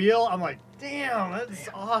amazing. the wheel. I'm like, damn, that's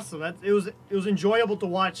awesome. It was enjoyable to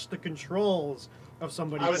watch the controls of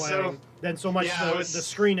somebody I was playing than so much Yeah, I the was-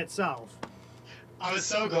 screen itself. I was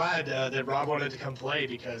so glad that Rob wanted to come play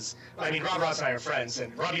because, I mean, Rob Ross and I are friends,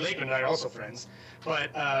 and Robbie Lakeman and I are also friends.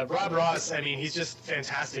 But Rob Ross, I mean, he's just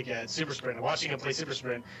fantastic at Super Sprint. And watching him play Super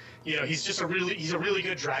Sprint, you know, he's a really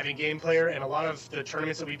good driving game player. And a lot of the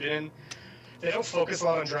tournaments that we've been in, they don't focus a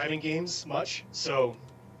lot on driving games much. So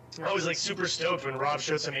I was like super stoked when Rob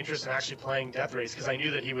showed some interest in actually playing Death Race because I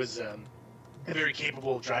knew that he was a very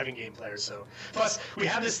capable driving game player. So, plus we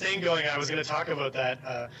have this thing going. I was going to talk about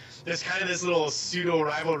that. There's kind of this little pseudo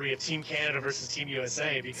rivalry of Team Canada versus Team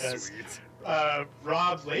USA because Sweet.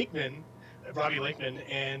 Robbie Lakeman,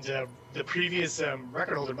 and the previous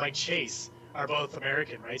record holder Mike Chase are both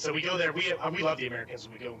American, right? So we go there. We love the Americans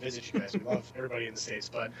when we go and visit you guys. We love everybody in the States,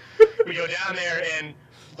 but we go down there and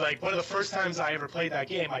like one of the first times I ever played that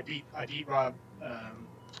game, I beat Rob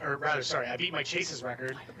or rather, sorry, I beat Mike Chase's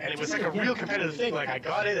record, and it was like a real competitive thing. Like I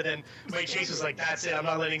got it, and then Mike Chase was like, "That's it. I'm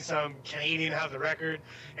not letting some Canadian have the record."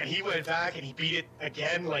 And he went back and he beat it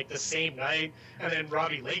again, like the same night. And then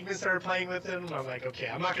Robbie Lakeman started playing with him. I'm like, okay,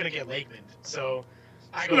 I'm not gonna get Lakeman, so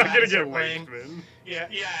I go back and start playing. Yeah,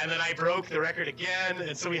 and then I broke the record again,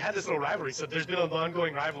 and so we had this little rivalry. So there's been an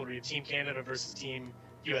ongoing rivalry of Team Canada versus Team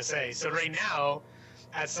USA. So right now,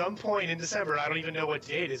 at some point in December, I don't even know what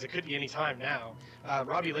date it is. It could be any time now.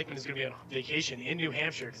 Robbie Lakeman is going to be on vacation in New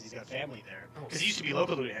Hampshire because he's got family there. Because he used to be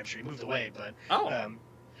local to New Hampshire. He moved away, but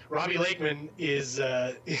Robbie Lakeman is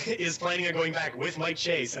planning on going back with Mike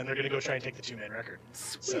Chase, and they're going to go try and take the 2-man record.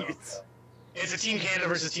 Sweet. So, it's a Team Canada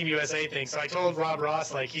versus Team USA thing. So I told Rob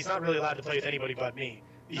Ross, like, he's not really allowed to play with anybody but me.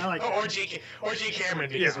 I like or Jay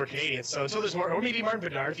Cameron because we're Canadians. So until there's more, or maybe Martin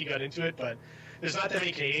Bedard if he got into it, but there's not that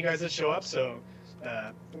many Canadian guys that show up. So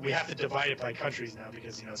we have to divide it by countries now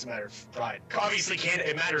because it's a matter of pride. Obviously, Canada,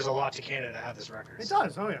 it matters a lot to Canada to have this record. It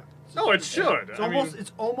does. Oh yeah. No, it should.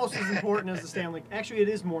 It's almost as important as the Stanley. Actually, it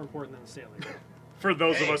is more important than the Stanley Cup. For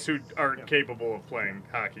those of us who aren't capable of playing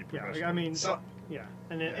hockey Yeah, professionally. I mean,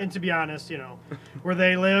 and to be honest, where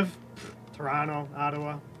they live, Toronto,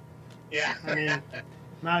 Ottawa. Yeah. I mean,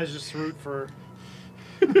 might as just root for.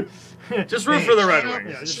 Just root for the Red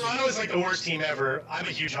Toronto, Wings. Toronto is like the worst team ever. I'm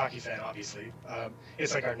a huge hockey fan, obviously.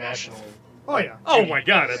 It's like our national. Oh yeah. Oh my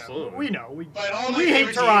God, absolutely. We know. But all my We hate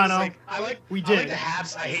favorite Toronto. Teams, I like the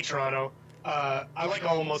Habs. I hate Toronto. I like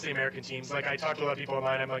most of the American teams. Like I talked to a lot of people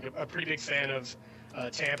online. I'm like a pretty big fan of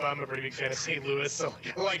Tampa. I'm a pretty big fan of St. Louis. So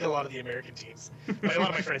I like a lot of the American teams. But a lot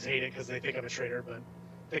of my friends hate it because they think I'm a traitor, but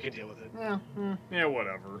they can deal with it. Yeah,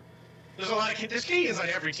 whatever. There's Canadians on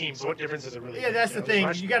every team, so what difference does it really make? Yeah, that's the thing.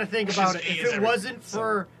 You got to think about it. If it wasn't so.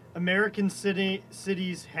 for American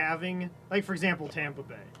cities having, like for example, Tampa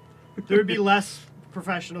Bay, there would be less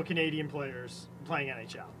professional Canadian players playing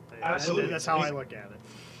NHL. Absolutely. That's how I look at it.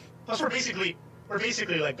 Plus, we're basically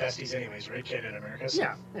like besties, anyways, right? Canada and America. So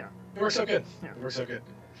Yeah. It works out good. Yeah. It works out good.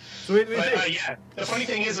 So we But the funny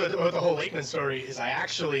thing is with the whole Lakeman story is I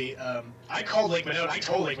actually I called Lakeman out. I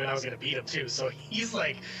told Lakeman I was going to beat him too. So he's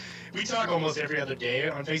like, we talk almost every other day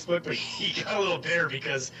on Facebook, but he got a little bitter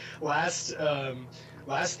because last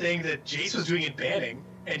thing that Jace was doing in banning,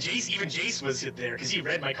 and Jace was there because he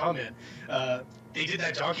read my comment. They did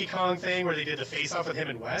that Donkey Kong thing where they did the face-off with him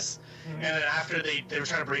and Wes, and then after they were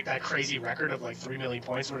trying to break that crazy record of like 3 million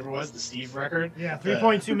points, whatever it was, the Steve record. Yeah,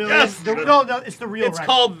 3.2 million. Yes! No, it's the real record. It's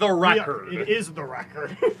called the record. It is the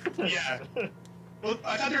record. Yeah. Well,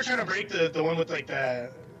 I thought they were trying to break the one with like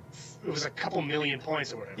it was a couple million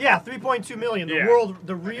points or whatever. Yeah, 3.2 million.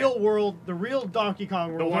 The real Donkey Kong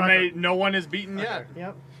world The one record. no one has beaten yet.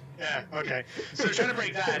 Yep. Yeah, okay. So they're trying to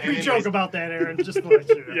break that. We joke about that, Aaron, just to let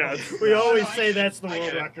you know. Yes. We always say get that's the I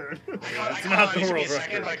world get it. record. It's not the world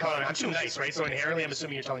record. I'm too nice, right? So inherently, I'm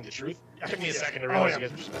assuming you're telling the truth. It took me a second to realize you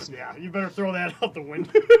guys were just messing. Yeah, you better throw that out the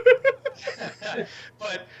window.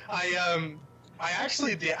 But I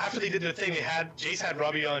actually, after they did the thing, Jace had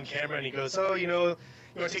Robbie on camera, and he goes, "Oh, you want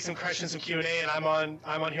to take some questions, some Q&A?" And I'm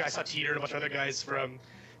on here. I saw Teeter and a bunch of other guys from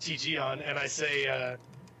TG on, and I say,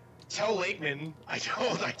 tell Lakeman, I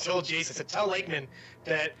told Jace, I said, tell Lakeman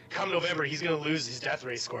that come November, he's going to lose his death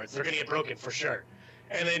race scores. They're going to get broken for sure.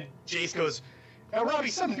 And then Jace goes, now, Robbie,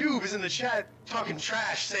 some noob is in the chat talking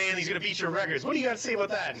trash saying he's going to beat your records. What do you got to say about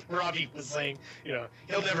that? And Robbie was saying,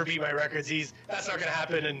 he'll never beat my records. That's not going to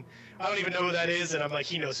happen. And I don't even know who that is. And I'm like,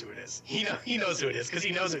 he knows who it is. He knows who it is because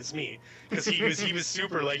he knows it's me. Because he was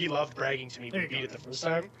super, he loved bragging to me when we beat it the first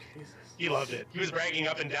time. He loved it. He was bragging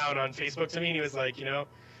up and down on Facebook to me, and he was like,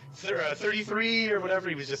 33 or whatever.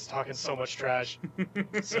 He was just talking so much trash.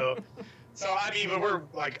 So I mean, but we're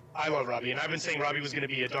like, I love Robbie, and I've been saying Robbie was going to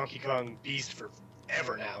be a Donkey Kong beast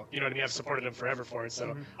forever now. You know what I mean? I've supported him forever for it.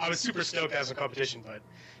 So I was super stoked as a competition, but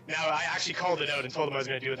now I actually called it out and told him I was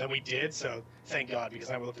going to do it, and we did. So thank God, because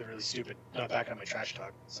I would have looked really stupid not back on my trash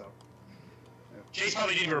talk. So Jace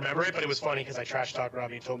probably didn't even remember it, but it was funny because I trash talked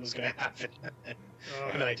Robbie and told him it was going to happen, and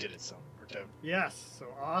then I did it. So. Yes, so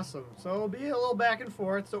awesome. So it'll be a little back and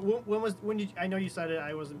forth. So when did I know you said it?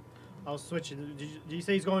 I was switching. Did you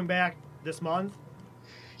say he's going back this month?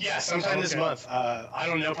 Yeah, sometime this month. I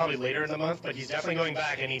don't know, probably later in the month, but he's definitely going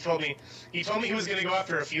back. And he told me he was going to go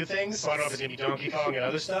after a few things. So I don't know if it's going to be Donkey Kong and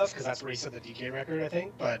other stuff because that's where he set the DK record, I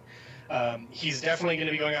think. But he's definitely going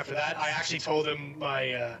to be going after that. I actually told him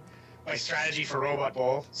my strategy for Robot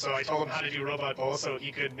Bowl. So I told him how to do Robot Bowl so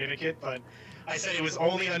he could mimic it, but. I said it was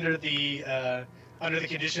only under the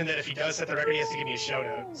condition that if he does set the record, he has to give me a shout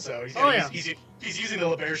out. So he's using the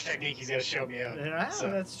LeBerge technique. He's got to shout me out. Yeah,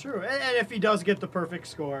 so. That's true. And if he does get the perfect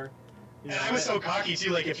score, And I was so cocky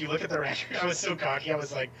too. Like if you look at the record, I was so cocky. I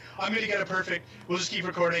was like, I'm gonna get it perfect. We'll just keep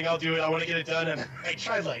recording. I'll do it. I want to get it done. And I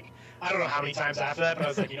tried like I don't know how many times after that, but I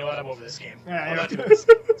was like, you know what? I'm over this game. Yeah, I'm yeah. not doing this.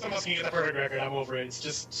 Someone else can get the perfect record. I'm over it. It's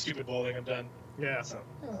just stupid bowling. I'm done. Yeah. So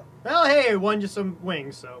Well, hey, it won you some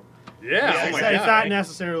wings, so. Yeah, Yeah, oh my It's God. not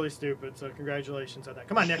necessarily stupid, so congratulations on that.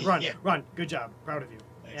 Come on, Nick, run, Yeah. run. Good job. Proud of you.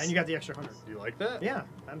 Thanks. And you got the extra 100. You like that? Yeah,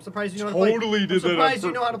 I'm surprised you know how to play. Totally did I'm that on surprised you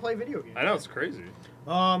purpose. know how to play video games. I know, it's crazy.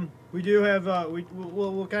 We do have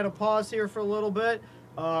we'll kind of pause here for a little bit.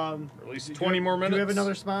 At least do- 20 more minutes. Do we have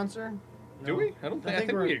another sponsor? Do No. we? I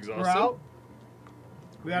think we're we exhausted. We're out.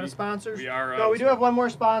 We out of sponsors. We are. No, we do have one more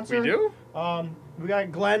sponsor. We do? We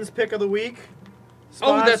got Glenn's pick of the week.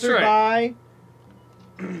 Oh, that's Sponsored right.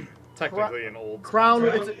 by Technically an old. Crown.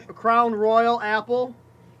 It's a Crown Royal apple.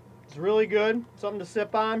 It's really good. Something to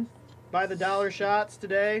sip on. Buy the dollar shots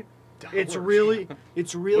today. It's really What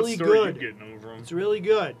store good. You getting them from? It's really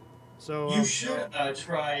good. So You should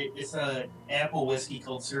try. It's an apple whiskey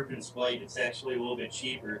called Serpent's Bite. It's actually a little bit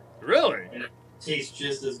cheaper. Really? Tastes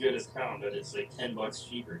just as good as Crown, but it's like $10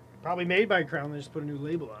 cheaper. probably made by Crown. They just put a new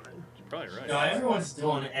label on it. You're probably right. No, everyone's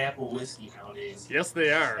doing apple whiskey nowadays. Yes,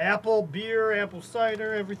 they are. Apple beer, apple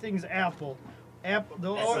cider, everything's apple. Apple.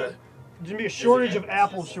 That's There's gonna be a shortage of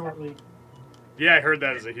apples shortly. Yeah, I heard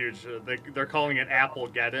that is a huge. They're calling it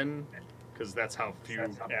Applegeddon because that's how few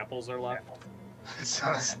apples are left. it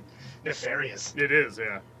sounds nefarious. It is,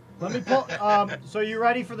 yeah. Let me pull. So you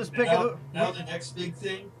ready for this pick of Now the next big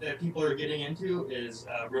thing that people are getting into is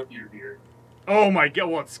root beer. Oh my God!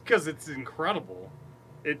 Well, it's because it's incredible.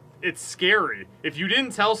 It's scary. If you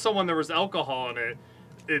didn't tell someone there was alcohol in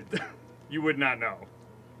it, you would not know.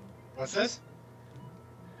 What's this?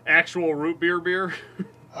 Actual root beer.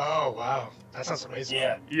 Oh wow, that sounds amazing.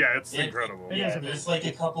 Yeah. Yeah, it's incredible. It Yeah, is there's like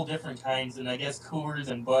a couple different kinds, and I guess Coors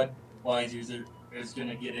and Budweiser is going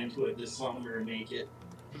to get into it this summer and make it.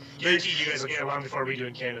 Guaranteed you guys will get along before we do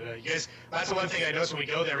in Canada. You guys, that's the one thing I notice when we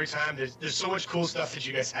go there every time. There's so much cool stuff that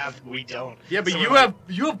you guys have that we don't. Yeah, but So you we're like-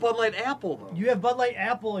 have Bud Light Apple though. You have Bud Light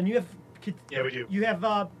Apple, and you have Yeah, we do. you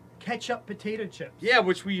have ketchup potato chips. Yeah,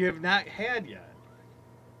 which we have not had yet.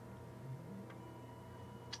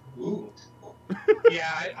 Ooh. Yeah,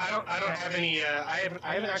 I don't have any. I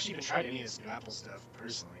haven't actually even tried any of this new Apple stuff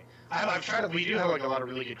personally. I've tried. We do have like a lot of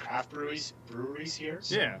really good craft breweries here.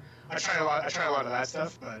 So Yeah. I try a lot of that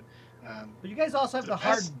stuff, but. But you guys also have The the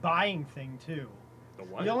hard best- buying thing too. The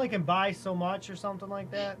what? You only can buy so much or something like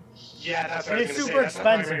that. Yeah, that's what And I was it's gonna super say. That's the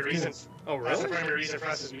primary expensive, too. reason. Oh, That's the really? primary reason for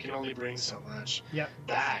us is we can only bring so much. Yep.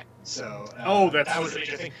 Back. So. Oh, that's that was true. the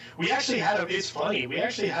major thing. We actually had a. It's funny. We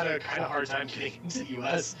actually had a kind of hard time getting into the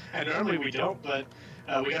U.S. and normally we don't, but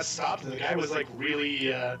we got stopped and the guy was like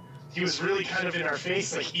really. He was really kind of in our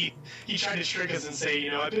face. Like he tried to trick us and say, you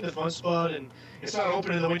know, I've been to Fun Spot and it's not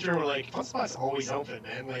open in the winter. And we're like, Fun Spot's always open,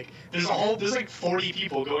 man. Like there's like 40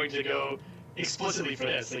 people going to go explicitly for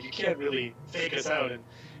this. Like you can't really fake us out. And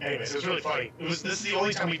anyways, it was really funny. This is the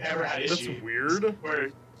only time we've ever had That's issue weird. where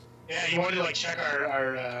he wanted to like check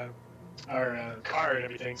our car and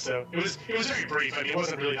everything. So it was very brief. I mean, it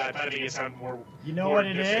wasn't really that bad. I mean, it sounded more. You know more what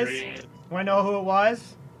it is? nefarious. Want to know who it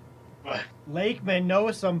was? But Lakeman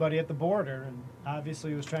knows somebody at the border, and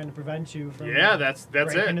obviously was trying to prevent you from. Yeah, that's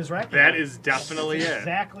breaking it. his record. That is definitely That's it.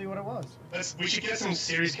 exactly what it was. we should get some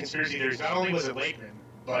serious conspiracy theories. Not only was it Lakeman,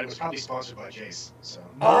 but it was probably sponsored by Jace. So.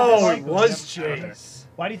 Oh, Yep. it was Yep. Jace.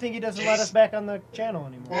 Why do you think he doesn't let us back on the channel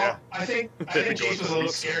anymore? Well, I think Jace was a little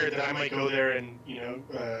Research. scared that I might go there and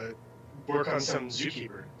work on some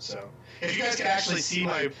zookeeper. So if you guys can actually see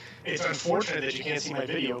it's unfortunate that you can't see my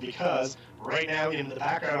video because right now in the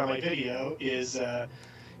background on my video is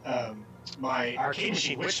my arcade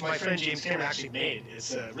machine, which my friend James Cameron actually made.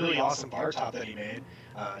 It's a really awesome bar top that he made.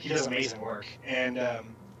 He does amazing work, and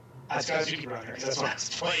I just got a zookeeper on there because that's what I was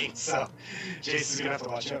playing. So Jason's gonna have to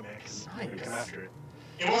watch out, man, because we're gonna come after it.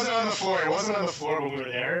 It wasn't on the floor. It wasn't on the floor when we were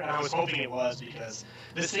there, and I was hoping it was because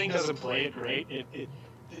this thing doesn't play it great.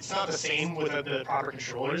 It's not the same with the proper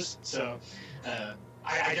controllers. So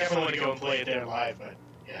I definitely want to go and play it there live. But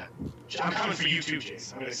yeah, I'm coming for you too,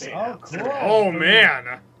 Jace. I'm gonna say. it Oh, now. cool. Oh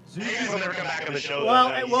man. You guys will never come back on the show.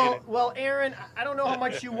 Well, though. well, Aaron, I don't know how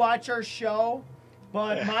much you watch our show,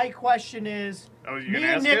 but my question is, Oh, you me gonna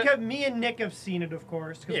and ask Nick, it? me and Nick have seen it, of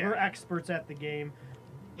course, because Yeah. we're experts at the game.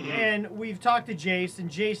 Mhm. And we've talked to Jace, and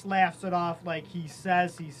Jace laughs it off like he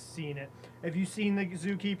says he's seen it. Have you seen the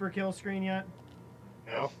Zookeeper kill screen yet?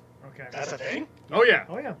 No, Okay. that's a thing. Oh yeah.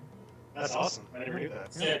 Oh yeah. That's awesome. I never knew that.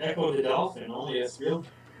 Yeah, Echo the Dolphin. Only that's real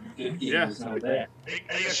good Yeah. games now that. Are you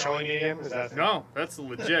guys showing me again? Is that a thing? No, that's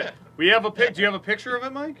legit. We have a pic. Do you have a picture of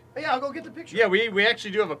it, Mike? Yeah, I'll go get the picture. Yeah, we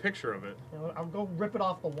actually do have a picture of it. I'll go rip it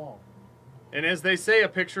off the wall. And as they say, a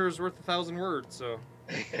picture is worth 1,000 words. So.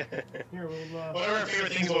 Here, we'll, One of our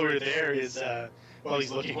favorite things while we were there is, while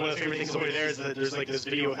he's looking, one of the favorite things over there is that there's like this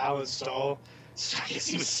video of Alan Stahl. I guess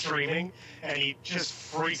he was streaming, and he just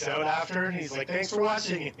freaks out after, and he's like, "Thanks for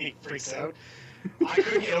watching," and he freaks out. I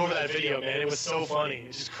couldn't get over that video, man. It was so funny.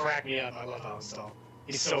 It just cracked me up. I love Alan Stahl.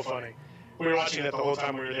 He's so funny. We were watching that the whole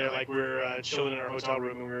time we were there. Like, we were chilling in our hotel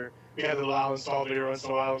room, and we had the little Alan Stahl video once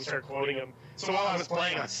in a while, and started quoting him. So while I was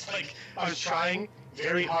playing, I was trying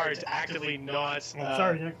very hard to actively not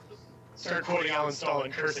sorry, Nick. start quoting Alan Stahl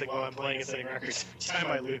and cursing while I'm playing and setting records every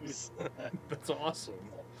time I lose. That's awesome.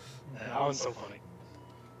 Alan's so funny.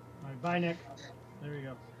 All right, bye, Nick. There we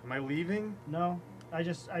go. Am I leaving? No, I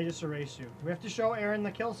just erased you. We have to show Aaron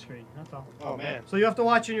the kill screen. That's all. Oh man, So you have to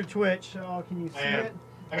watch on your Twitch. Oh, can you see I am. it?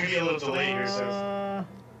 I'm gonna be a little delayed here, so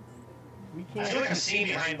We I feel like can't. I'm seeing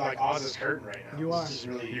behind like Oz's curtain right now. You are. This is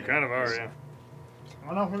really, You kind of are, yeah. I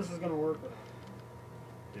don't know if this is gonna work. But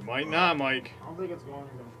You might not, Mike. I don't think it's going to.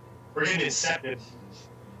 We're getting incepted.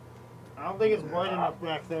 I don't think it's bright enough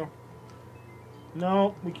back there.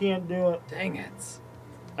 No, we can't do it. Dang it.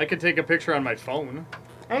 I could take a picture on my phone.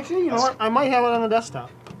 Actually, you know what? I might have it on the desktop.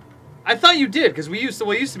 I thought you did, because it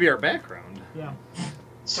used to be our background. Yeah.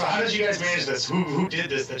 So how did you guys manage this? Who did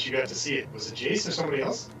this that you got to see it? Was it Jace or somebody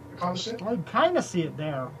else accomplished it? I kind of see it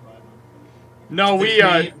there. But... No, The we,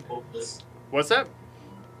 creator told us. what's that?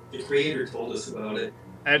 The creator told us about it.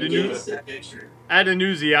 He gave us that picture.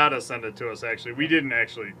 Adenuziata sent it to us, actually. We didn't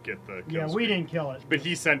actually get the kill Yeah, we screen, didn't kill it. but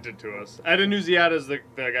he sent it to us. Adenuziata is the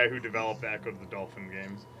guy who developed Echo the Dolphin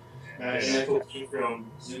games. And Echo came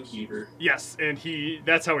from Zookeeper. Yes, and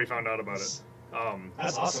that's how we found out about it.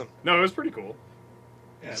 That's awesome. No, it was pretty cool.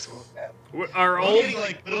 Yeah, that's cool. Our Well, old... getting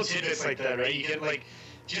like little tidbits like that, right? You get like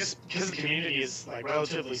just because the community is like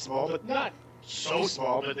relatively small, but not so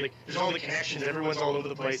small. But like, there's all the connections. Everyone's all over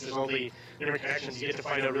the place. There's all the different connections. You get to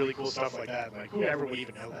find out really cool stuff like that. Like, whoever would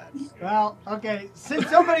even know that? Well, okay. Since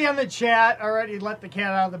somebody on the chat already let the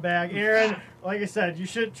cat out of the bag, Aaron, like I said, you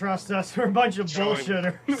shouldn't trust us. We're a bunch of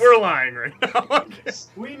bullshitters. We're lying right now.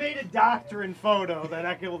 We made a doctrine photo that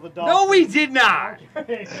Echo the Dolphin. No, we did not.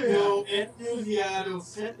 No, Enthusiasm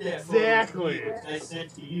sent that photo Exactly. to me, which I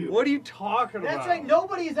sent to you. What are you talking about? That's right.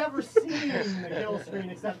 Nobody's ever seen the kill screen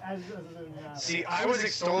except as See, I was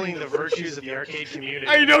extolling the virtues of the arcade community.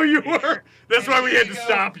 I know you were. That's why we had to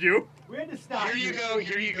stop you. We had to stop.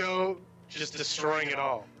 Here you go, just destroying it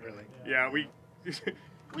all, really. Yeah, we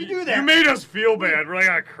do that. You made us feel bad. We're like,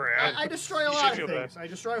 oh, crap. I destroy a You lot should of feel things. I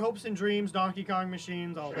destroy hopes and dreams, Donkey Kong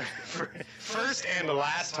machines, all that. First and the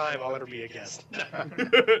last time I'll ever be a guest.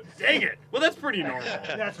 Dang it. Well, that's pretty normal.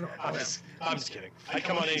 That's right. I'm just kidding. I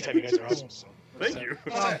come on anytime you guys are awesome. So. Thank you.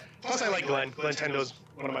 Plus I like Glenn. Glenn Tendo's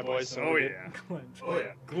one of my boys. So Oh, yeah. Oh,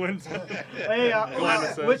 yeah. Glenn's... Hey,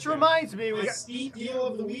 Glenn which reminds me, we The got, Steam deal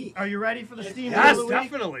of the week. are you ready for the Steam Yes, deal of the week?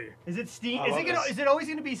 definitely. Is it Steam? I love this. Is it always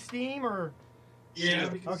going to be Steam or? Yeah,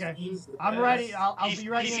 because Okay. Steam's the I'm best. ready. I'll be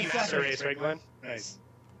ready in PC a Master second. Race, right, Glenn? Nice.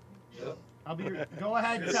 Yep. I'll be. Go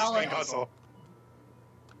ahead, This tell is it. my console.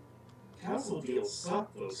 Console deals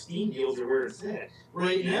suck though. Steam deals are where it's at.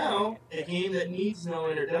 Right now, a game that needs no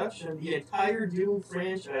introduction, the entire Doom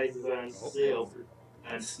franchise is on sale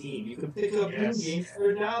on Steam. You can pick up Yes. Doom games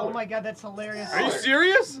for $1. Oh my God, that's hilarious. Are you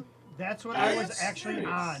serious? That's what I I am was actually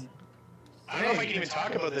serious. on. I don't know if I can even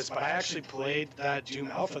talk about this, but I actually played that Doom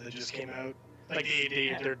Alpha that just came out. Like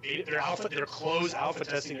they're closed alpha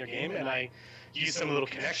testing their game, and I used some little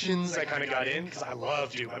connections. I kind of got in because I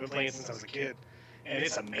love Doom. I've been playing it since I was a kid, and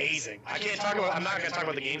it's amazing. I'm not gonna talk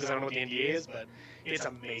about the games because I don't know what the NDA is, but it's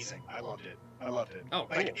amazing. I loved it. Oh,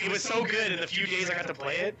 Like it was so good in the few days I got to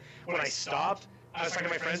play it. When I stopped, I was talking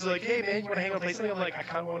to my friends. They're like, "Hey man, you want to hang out and play something?" I'm like, "I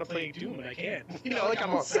kind of want to play Doom, and I can't." You know, like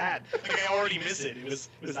I'm all sad. Like I already miss it. It was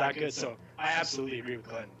that good. So I absolutely agree with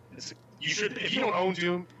Glenn. You should, if you don't own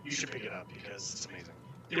Doom, you should pick it up because it's amazing.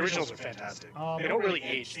 The originals are fantastic. They don't really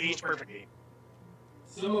age. They age perfectly.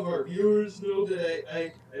 Some of our viewers know that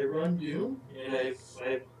I run Doom, and I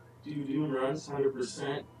do Doom runs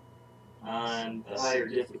 100% on the higher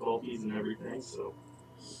difficulties and everything, so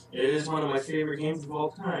it is one of my favorite games of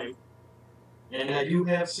all time. And I do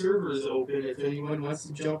have servers open if anyone wants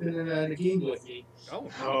to jump in and a game with me.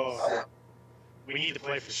 Oh, we need to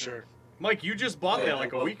play for sure. Mike, you just bought that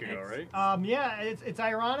like a week ago, right? Yeah, it's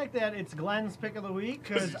ironic that it's Glenn's pick of the week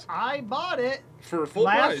because I bought it For full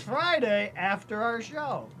last price. Friday after our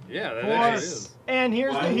show. Yeah, that For- actually is. And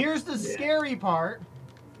here's Wow. the Yeah. scary part,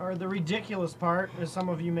 or the ridiculous part, as some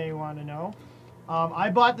of you may want to know. I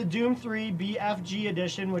bought the Doom 3 BFG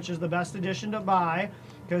edition, which is the best edition to buy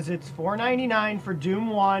because it's $4.99 for Doom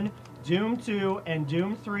 1 Doom 2 and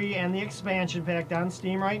Doom 3 and the expansion pack on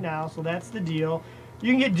Steam right now, so that's the deal.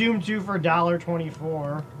 You can get Doom 2 for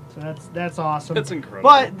 $1.24, so that's awesome. That's incredible.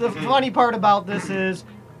 But the funny part about this is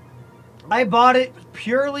I bought it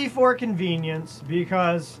purely for convenience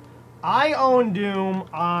because I own Doom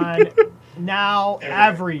on now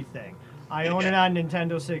everything. I own it on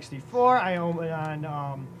Nintendo 64. I own it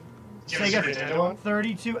on Sega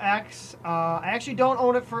 32X. I actually don't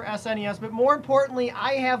own it for SNES, but more importantly,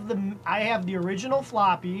 I have the original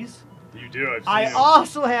floppies. You do. I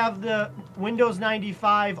also have the Windows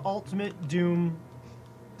 95 Ultimate Doom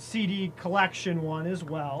CD collection one as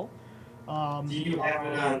well. Do you have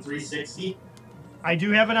it on 360? I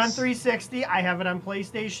do have it on 360. I have it on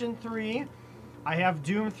PlayStation 3. I have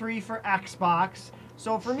Doom 3 for Xbox.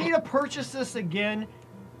 So for me to purchase this again,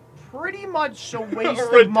 pretty much a waste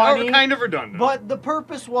of money. Kind of redundant. But the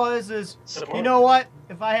purpose is you know what?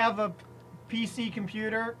 If I have a PC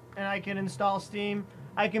computer and I can install Steam,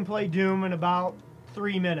 I can play Doom in about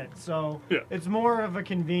 3 minutes. So it's more of a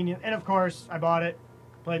convenient. And of course, I bought it,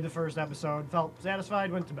 played the first episode, felt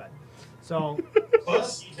satisfied, went to bed. So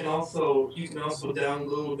plus you can also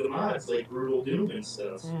download the mods like Brutal Doom and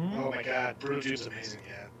stuff. Oh my god, Brutal Doom's amazing,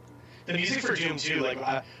 yeah. The music for Doom 2, like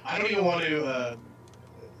I don't even want to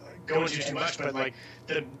go into too much, but like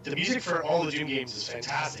the music for all the Doom games is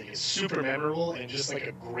fantastic. It's super memorable and just like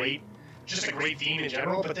a great theme in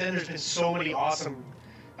general. But then there's been so many awesome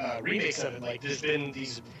remakes of it. Like there's been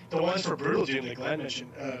the ones for Brutal Doom that Glenn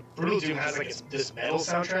mentioned. Brutal Doom has like this metal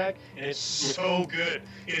soundtrack, and it's so good.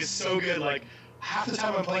 It is so good. Like half the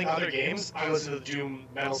time I'm playing other games, I listen to the Doom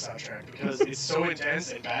metal soundtrack because it's so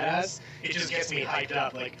intense and badass. It just gets me hyped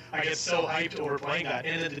up. Like I get so hyped over playing that.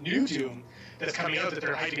 And then the new Doom that's coming out that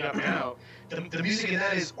they're hyping up now, the music in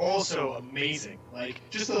that is also amazing. Like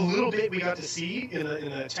just a little bit we got to see in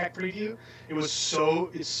the tech preview, it's so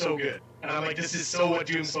good. And I'm like, this is so what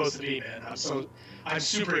Doom's supposed to be, man. I'm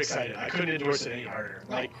super excited. I couldn't endorse it any harder.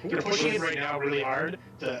 Like they're pushing it right now really hard,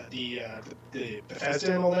 the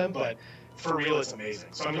Bethesda and all them, but for real, it's amazing.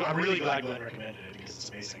 So I'm really glad Glenn recommended it because it's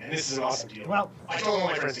amazing, and this is an awesome deal. Well, I told all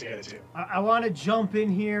my friends to get it too. I want to jump in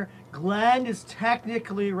here. Glenn is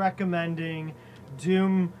technically recommending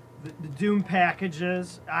Doom, the Doom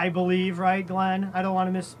packages, I believe, right, Glenn? I don't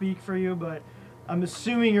want to misspeak for you, but I'm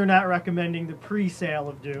assuming you're not recommending the pre-sale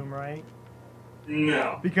of Doom, right?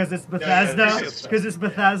 No. Because it's Bethesda? Because it's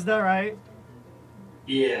Bethesda, right?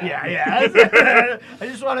 Yeah. Yeah. I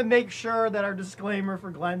just want to make sure that our disclaimer for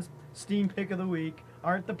Glenn's Steam Pick of the Week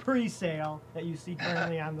aren't the pre-sale that you see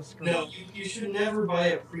currently on the screen. No, you should never buy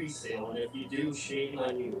a pre-sale, and if you do, shame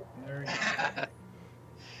on you.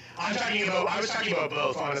 I was talking about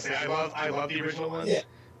both, honestly. I love the original ones. Yeah.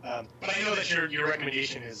 But I know that your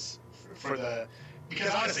recommendation is for the...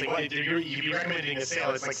 Because honestly, you'd be recommending a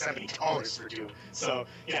sale that's like $70 for Doom. So,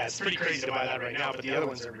 yeah, it's pretty crazy to buy that right now, but the other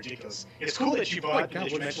ones are ridiculous. It's cool that you bought, that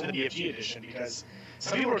you mentioned the BFG edition, because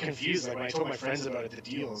some people were confused. Like, when I told my friends about it, the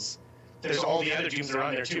deals, there's all the other Dooms that are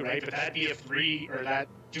on there too, right? But that BF3, or that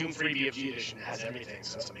Doom 3 BFG edition has everything,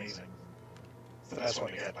 so it's amazing. It's the best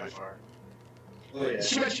one to get by far. Oh, yeah. It's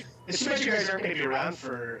too much you guys aren't going to be around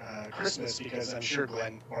for Christmas, because I'm sure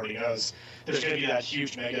Glenn already knows there's going to be that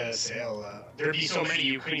huge mega sale. There'd be so many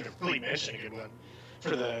you couldn't even really mention a good one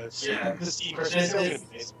for the Steam Christmas sale.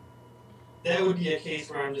 That would be a case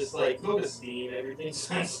where I'm just like, go to Steam, everything's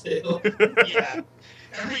on sale. Yeah.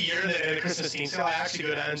 Every year at the Christmas Steam sale, I actually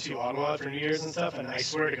go down to Ottawa for New Year's and stuff, and I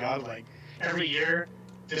swear to God, like, every year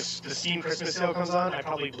the Steam Christmas sale comes on, I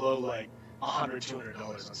probably blow like $100, $200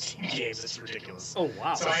 on Steam games. It's ridiculous. Oh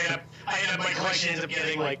wow! So I end up my collection ends up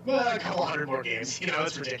getting like a couple hundred more games. You know,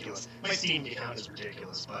 it's ridiculous. My Steam account is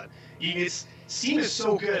ridiculous, but Steam is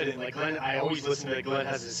so good. And like Glenn, I always listen to Glenn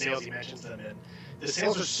has his sales. He mentions them, and the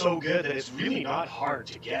sales are so good that it's really not hard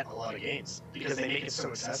to get a lot of games because they make it so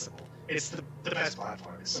accessible. It's the best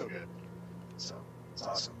platform. It's so good. So it's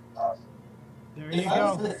awesome. There you If I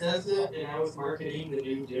was go. Bethesda and I was marketing the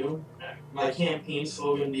new Doom, my campaign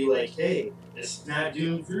slogan would be like, hey, it's not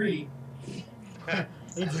Doom 3.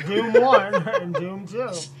 It's Doom 1 and Doom 2.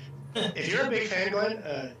 If you're a big fan,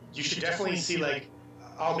 Glenn, you should definitely see, like,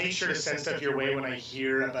 I'll make sure to send stuff your way when I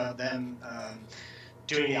hear about them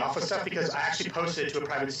doing the alpha stuff, because I actually posted it to a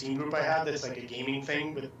private Steam group I have that's like a gaming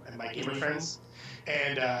thing with my gamer friends.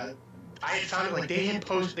 And I had found it, like, they had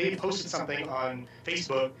posted something on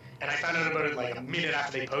Facebook, and I found out about it like a minute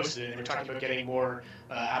after they posted it, and they were talking about getting more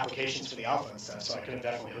applications for the alpha and stuff, so I could have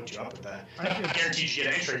definitely hooked you up with that. I guaranteed you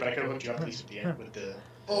get entry, but I could have hooked you up at least with the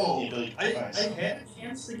ability to I advise. had a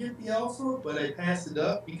chance to get the alpha, but I passed it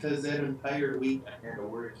up because that entire week I had to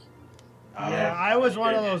work. Yeah, I was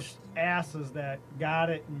one of those asses that got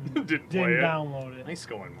it and Didn't didn't play it. download it. Nice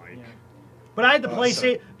going, Mike. Yeah. But I had the Oh,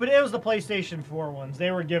 PlayStation. But it was the PlayStation 4 ones.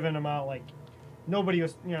 They were giving them out like nobody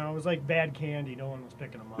was. You know, it was like bad candy. No one was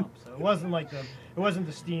picking them up. So it wasn't like it wasn't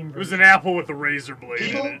the Steam version. It was an apple with a razor blade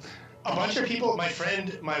People, in it. a bunch of people. My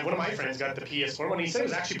friend, one of my friends got the PS4 one. He said it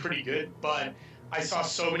was actually pretty good, but I saw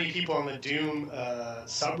so many people on the Doom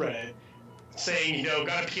subreddit saying, you know,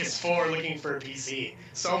 got a PS4 looking for a PC.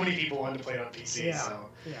 So many people wanted to play it on PC. Yeah. So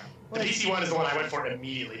Yeah. the PC one is the one I went for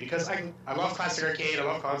immediately because I love classic arcade, I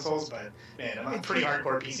love consoles, but man, I'm a pretty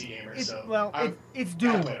hardcore PC gamer. So it's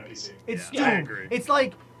gotta Doom. play on PC. It's Yeah, I Doom. agree. It's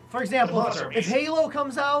like, for example, The mods are if amazing. Halo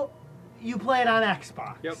comes out, you play it on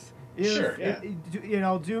Xbox. Yep. Sure, yeah. You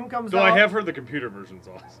know, Doom comes Though out. I have heard the computer version's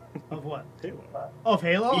awesome. Of what? Halo. Oh, of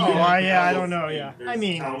Halo? Yeah, Oh, yeah, I there's- don't know. Yeah, there's I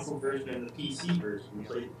mean, the console version and the PC version. We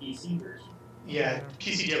played the PC version. Yeah,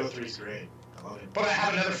 PC Diablo 3 is great. I love it. But I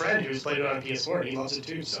have another friend who's played it on PS4 and he loves it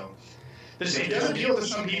too. So it does appeal to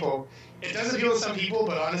some people. It does appeal to some people,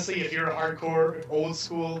 but honestly, if you're a hardcore, old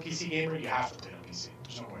school PC gamer, you have to play it on PC.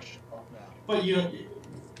 There's no question. But you,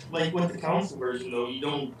 like with the console version though, you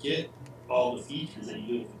don't get all the features that you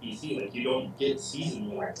do with the PC. Like you don't get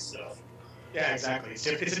season mode stuff. Yeah, exactly. It's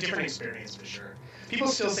a different experience for sure. People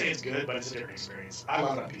still say it's good, but it's a different experience. I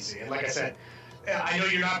love it on PC, and like I said, I know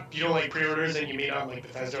you don't like pre-orders, and you may not like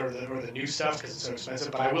Bethesda or the new stuff because it's so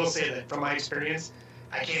expensive. But I will say that from my experience,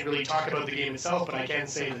 I can't really talk about the game itself, but I can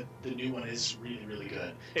say that the new one is really, really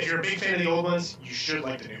good. If you're a big fan of the old ones, you should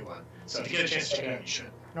like the new one. So if you get a chance to check it out, you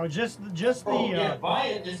should. no, just the. Oh yeah, buy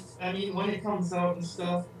it. I mean, when it comes out and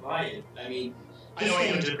stuff, buy it. I mean, I know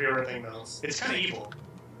I did the pre-order thing though. It's kind of evil.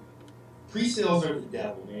 pre-sales are the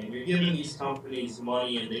devil, man. You're giving these companies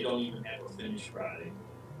money and they don't even have a finished product.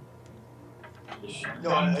 No,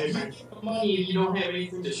 I agree. You give them money and you don't have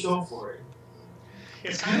anything to show for it.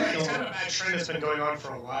 It's kind of a bad trend that's been going on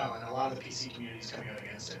for a while, and a lot of the PC community is coming out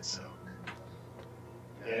against it. So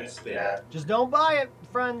Yeah, it's bad. Just don't buy it,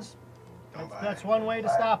 friends. don't buy That's it. one way to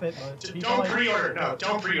stop it. But Just people don't like- pre-order. No,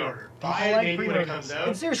 don't pre-order. Buy it like maybe when it pre-orders. comes out.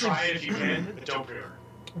 And seriously- Try it if you can, but don't pre-order.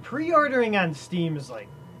 Pre-ordering on Steam is like,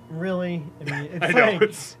 really? I mean, it's I know, like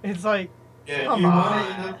it's like Yeah, Come you want on.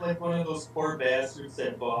 to end up like one of those poor bastards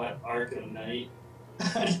that bought Arkham Knight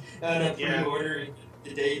on a Yeah. pre-order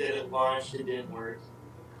the day that it launched. It didn't work,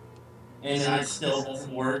 and then it still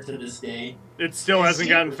doesn't work to this day. it still hasn't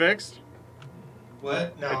gotten fixed.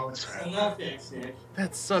 What? No, it's Still crap. not fixed, Nick.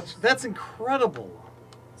 That's incredible.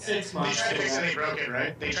 6 They months. tried to fix it, still they broke it,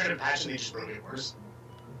 right? They tried to patch it, they just broke it worse.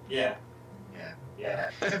 Yeah. Yeah. Yeah.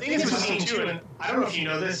 The thing is with Steam too, and I don't know if you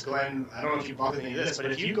know this, Glenn, I don't know if you bought any of this,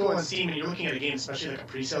 but if you go on Steam and you're looking at a game, especially like a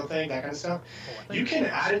pre-sale thing, that kind of stuff, you can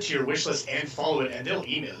add it to your wish list and follow it, and they'll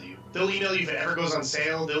email you. They'll email you if it ever goes on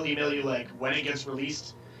sale. They'll email you like when it gets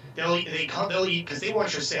released. They'll eat because they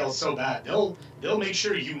want your sales so bad. They'll make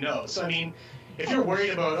sure you know. So I mean, if you're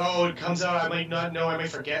worried about it comes out, I might not know, I might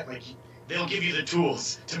forget. Like they'll give you the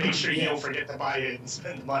tools to make sure you don't forget to buy it and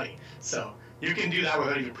spend the money. So you can do that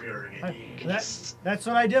without even pre-ordering it. You can just, that's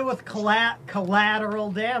what I did with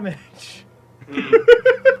collateral damage. Mm.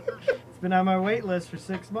 It's been on my wait list for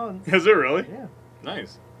 6 months. Is it really? Yeah.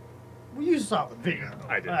 Nice. Well, you saw the video.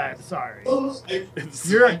 I did. Sorry. It's-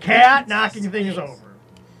 You're a cat knocking things over.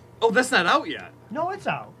 Oh, that's not out yet. No, it's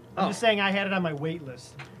out. I'm Oh. just saying I had it on my wait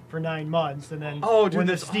list for 9 months, and then Oh, dude, when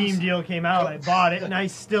the that's Steam awesome. deal came out, I bought it, and I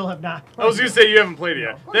still have not. I was gonna say you haven't played it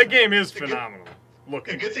yet. That game is phenomenal. A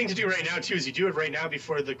Looking. good thing to do right now too is you do it right now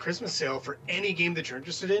before the Christmas sale for any game that you're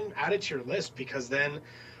interested in. Add it to your list because then,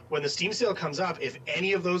 when the Steam sale comes up, if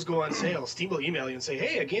any of those go on sale, Steam will email you and say,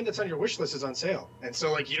 "Hey, a game that's on your wish list is on sale." And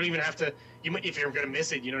so like you don't even have to. You might, if you're gonna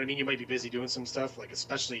miss it, you know what I mean. You might be busy doing some stuff, like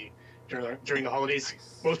especially during the holidays.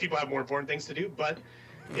 Most people have more important things to do, but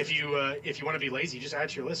if you want to be lazy, just add it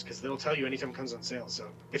to your list because they'll tell you anytime it comes on sale. So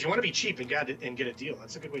if you want to be cheap and get a deal,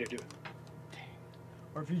 that's a good way to do it.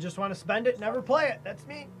 Or if you just want to spend it, never play it. That's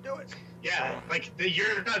me. Do it. Yeah, like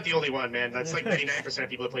you're not the only one, man. That's like 99% of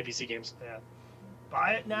people that play PC games. Yeah.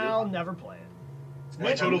 Buy it now, never play it.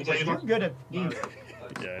 My total play. You're good at Yeah,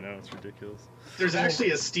 I know it's ridiculous. There's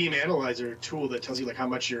actually a Steam analyzer tool that tells you like how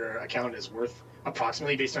much your account is worth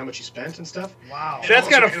approximately based on how much you spent and stuff. Wow. And That's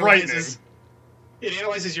also kinda frightening. It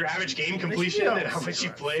analyzes your average game completion and how much you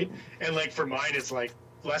played, and like for mine, it's like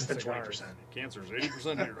less than 20%. Cancer's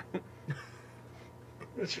 80% here.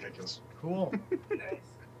 That's ridiculous. Cool. Nice.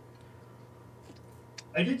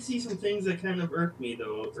 I did see some things that kind of irked me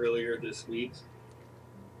though earlier this week.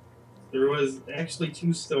 There was actually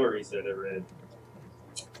 2 stories that I read.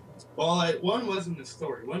 Well, one wasn't a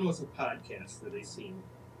story. One was a podcast that I seen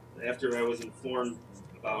after I was informed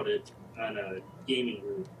about it on a gaming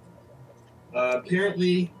group.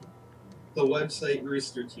 Apparently, the website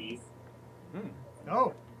Rooster Teeth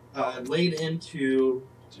Oh. laid into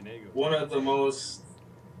Janago. one of the most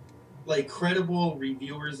credible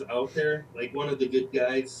reviewers out there, like one of the good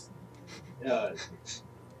guys.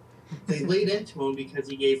 They laid into him because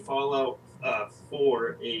he gave Fallout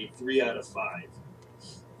 4 a 3 out of 5.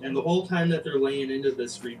 And the whole time that they're laying into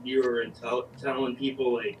this reviewer and telling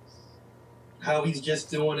people how he's just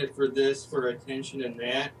doing it for this, for attention and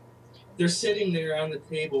that, they're sitting there on the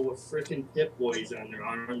table with frickin' Pip-Boys on their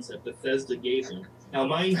arms that Bethesda gave them. Now,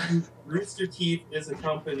 mind you, Rooster Teeth is a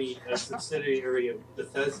company, a subsidiary of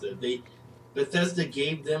Bethesda. Bethesda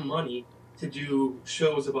gave them money to do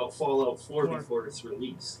shows about Fallout 4 before its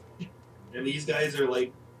release. And these guys are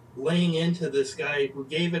laying into this guy who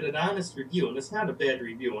gave it an honest review, and it's not a bad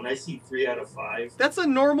review. And I see 3 out of 5. That's a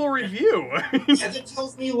normal review. And it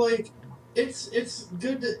tells me it's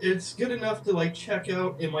good. It's good enough to check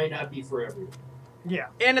out. It might not be for everyone. Yeah.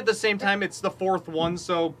 And at the same time, it's the 4th one,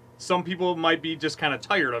 so some people might be just kind of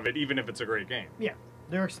tired of it, even if it's a great game. Yeah.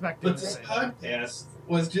 They're expecting. But this podcast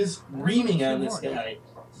was just reaming on this guy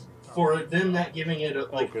for them not giving it a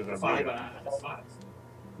 5 out of 5.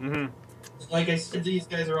 Mm-hmm. Like I said, these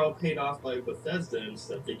guys are all paid off by Bethesda and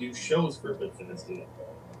stuff. They do shows for Bethesda.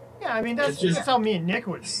 Yeah, I mean that's how me and Nick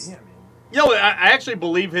would be. I mean. I actually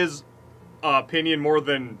believe his opinion more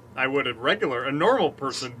than I would a normal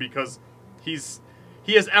person, because he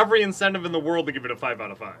has every incentive in the world to give it a 5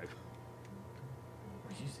 out of 5.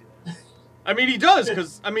 Where'd you see that? I mean, he does,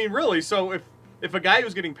 because, I mean, really, so if a guy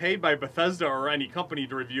who's getting paid by Bethesda or any company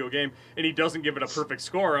to review a game and he doesn't give it a perfect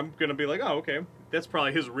score, I'm going to be like, oh, okay, that's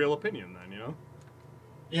probably his real opinion then, you know?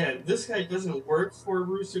 Yeah, this guy doesn't work for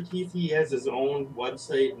Rooster Teeth. He has his own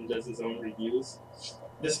website and does his own reviews.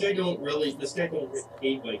 This guy don't get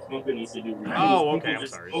paid by companies to do reviews. Oh, okay, People I'm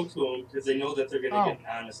just sorry. go to him because they know that they're going to get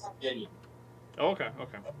an honest opinion. Oh, okay.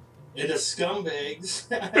 And the scumbags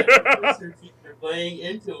Rooster Teeth are laying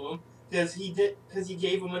into him because he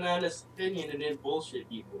gave them an honest opinion and didn't bullshit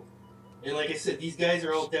people. And like I said, these guys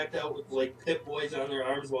are all decked out with Pip-Boys on their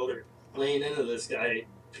arms while they're laying into this guy.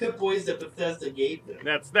 Pip-Boys that Bethesda gave them.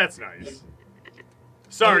 That's nice.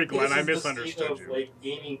 Sorry, Glenn, I This misunderstood is the state you. of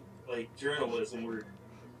gaming journalism where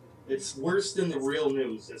it's worse than the real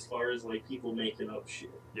news as far as people making up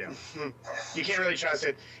shit. Yeah. You can't really trust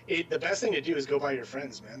it. The best thing to do is go by your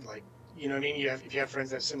friends, man. You know what I mean? If you have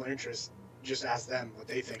friends that have similar interests, just ask them what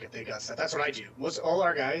they think if they got stuff. That's what I do. All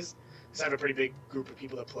our guys, because I have a pretty big group of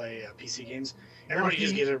people that play PC games. Everybody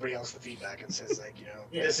just gives everybody else the feedback and says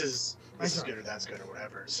Yeah. this is good or that's good or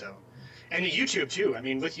whatever. So, and YouTube too. I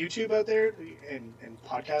mean, with YouTube out there and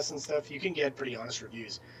podcasts and stuff, you can get pretty honest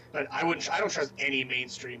reviews. But I don't trust any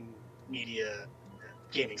mainstream media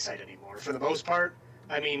gaming site anymore. For the most part,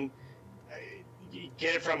 I mean,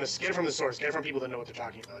 get it from the source. Get it from people that know what they're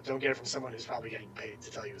talking about. Don't get it from someone who's probably getting paid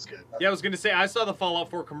to tell you it's good. Yeah, I was going to say, I saw the Fallout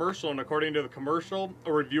 4 commercial, and according to the commercial,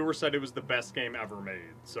 a reviewer said it was the best game ever made.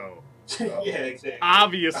 So, Yeah, exactly.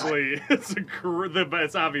 obviously, it's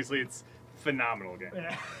a phenomenal game.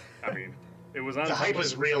 Yeah. I mean, it was on. The hype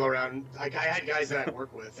was real around. I had guys that I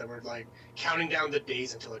work with that were counting down the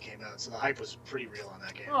days until it came out. So the hype was pretty real on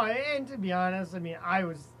that game. Oh, and to be honest, I mean,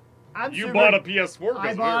 You bought a PS4 I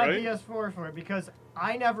because bought of it, right? a PS4 for it because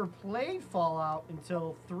I never played Fallout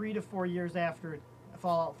until 3 to 4 years after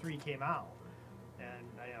Fallout 3 came out, and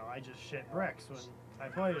I just shit bricks when I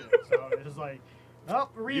played it. So it was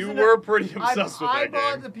You were pretty obsessed with I that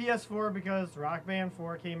bought game. the PS4 because Rock Band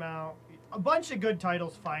 4 came out. A bunch of good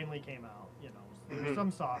titles finally came out. There's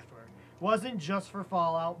some software. Wasn't just for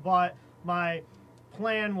Fallout, but my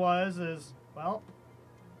plan is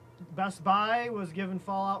Best Buy was giving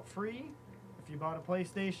Fallout free if you bought a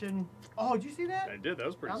PlayStation. Oh, did you see that? I did. That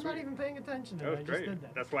was pretty I'm sweet. not even paying attention to That it. was I great. just did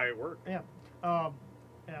that. That's why it worked. Yeah.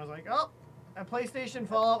 And I was like, a PlayStation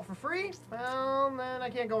Fallout for free? Well, then I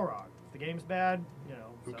can't go wrong. If the game's bad,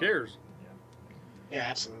 Who cares? Yeah,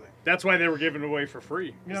 absolutely. That's why they were giving it away for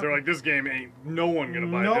free. Because Yep. they're like, this game ain't no one gonna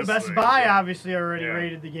buy No, this Best thing. Buy So, obviously already Yeah.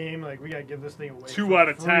 rated the game. Like, we gotta give this thing away. 2 for out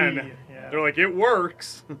of free. 10. Yeah. They're like, it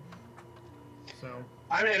works. So.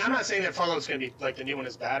 I mean, I'm not saying that Fallout's gonna be the new one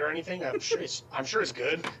is bad or anything. I'm sure it's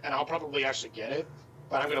good, and I'll probably actually get it.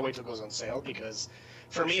 But I'm gonna wait till it goes on sale because,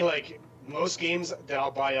 for me, most games that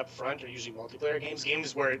I'll buy up front are usually multiplayer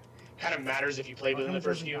games where it kind of matters if you play within the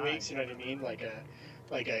first few weeks. You know what I mean? Like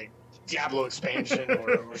a Diablo expansion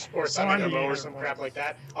or some MMO or some crap like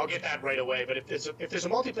that. I'll get that right away. But if there's a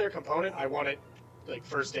multiplayer component, I want it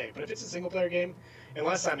first day. But if it's a single player game,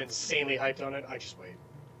 unless I'm insanely hyped on it, I just wait.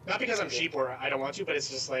 Not because I'm cheap or I don't want to, but it's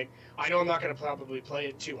just like I know I'm not going to probably play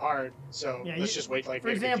it too hard, so Yeah, let's just wait. Like for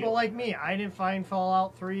example, like me, I didn't find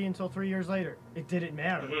Fallout 3 until 3 years later. It didn't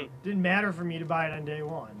matter. Mhm. Didn't matter for me to buy it on day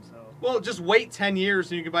one. So Well, just wait 10 years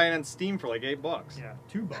and you can buy it on Steam for like $8. yeah,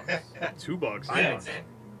 $2. $2. Yeah,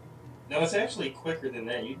 no, it's actually quicker than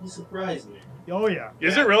that. You'd be surprised, man. Oh yeah,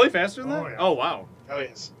 Is it really faster than that? Oh, yeah. Oh, wow. Oh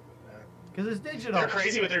yes, because it's digital. they're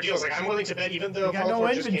crazy with their deals. Like I'm willing to bet, even though You got Fallout no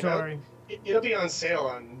 4 just came out, inventory. it'll be on sale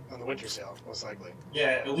on the winter sale most likely.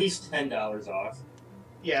 Yeah, at least $10 off.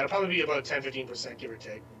 Yeah, it'll probably be about 10-15% give or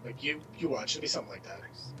take. Like you watch, it'll be something like that.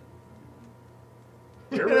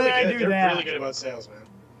 They're really I good. do They're that. really good about sales, man.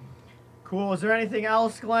 Cool. Is there anything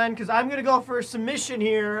else, Glenn? Because I'm gonna go for a submission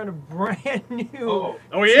here on a brand new.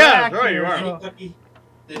 Oh, yeah, track right, you here, are. so-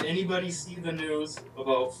 Did anybody see the news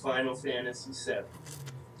about Final Fantasy VII,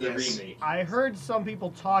 the Yes. remake? I heard some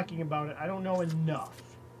people talking about it. I don't know enough.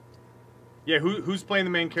 Yeah, who's playing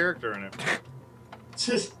the main character in it?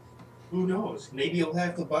 Just who knows? Maybe you'll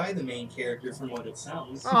have to buy the main character from what it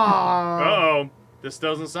sounds. Aww. Uh-oh. This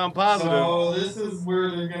doesn't sound positive. So this is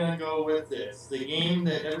where they're gonna go with this. The game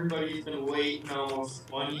that everybody's been waiting almost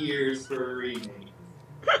 20 years for a remake.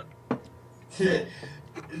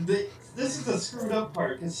 This is the screwed up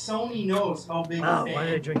part because Sony knows how big Oh, a why did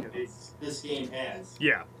I fan drink it? this game has.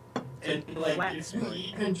 Yeah. And like, if you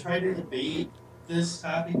even try to debate this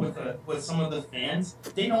topic with some of the fans,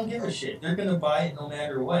 they don't give a shit. They're gonna buy it no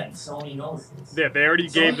matter what. Sony knows this. Yeah, they already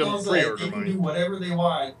gave Sony them knows that pre-order they can money. do whatever they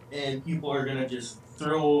want, and people are gonna just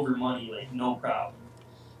throw over money like no problem.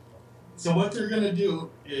 So what they're gonna do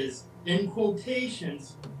is, in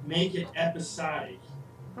quotations, make it episodic.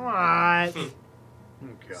 What? Oh,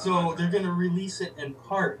 God. So they're gonna release it in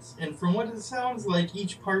parts, and from what it sounds like,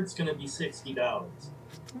 each part's gonna be $60.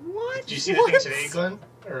 What? Did you see the thing today, Glenn?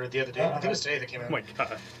 Or the other day? I think it was today that came Oh, out. my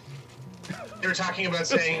God. They were talking about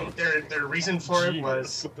saying their reason for it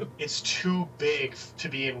was it's too big to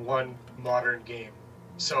be in one modern game.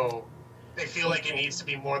 So they feel like it needs to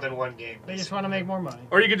be more than one game. They just want to make more money.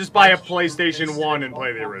 Or you could just buy a PlayStation 1 and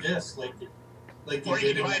play the original. Yes, like Or they you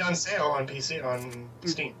did can buy in it on sale on PC, on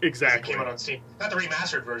Steam. Exactly. It came out on Steam. Not the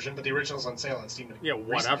remastered version, but the original's on sale on Steam. Yeah,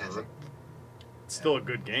 recently, I whatever. think. It's still a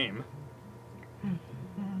good game.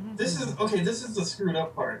 This is the screwed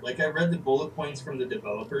up part. Like, I read the bullet points from the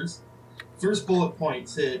developers. First bullet point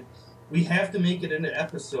said, we have to make it into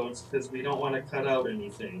episodes because we don't want to cut out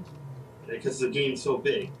anything because the game's so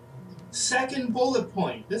big. Second bullet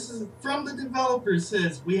point, this is from the developers,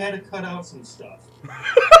 says we had to cut out some stuff.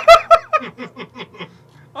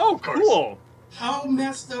 Oh, cool. How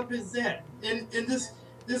messed up is that? And this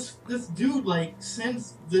dude like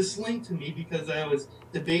sends this link to me because I was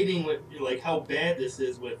debating with like how bad this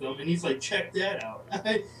is with them, and he's like, check that out.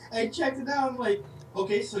 I checked it out. I'm like,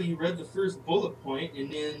 okay, so you read the first bullet point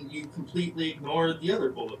and then you completely ignored the other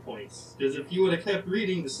bullet points, because if you would have kept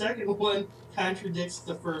reading, the second one contradicts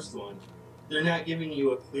the first one. They're not giving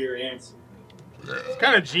you a clear answer. It's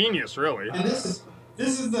kind of genius, really. And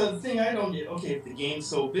this is the thing I don't get. Okay, if the game's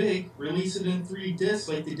so big, release it in 3 discs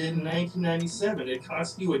like they did in 1997. It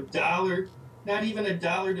cost you $1, not even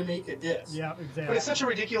 $1 to make a disc. Yeah, But exactly. it's such a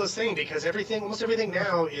ridiculous thing because almost everything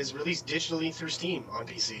now is released digitally through Steam on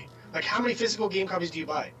PC. Like, how many physical game copies do you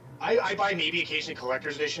buy? I buy maybe occasionally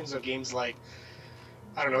collector's editions of games like,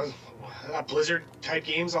 I don't know, Blizzard type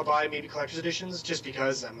games. I'll buy maybe collector's editions just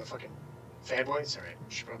because I'm a fucking fanboy. Sorry,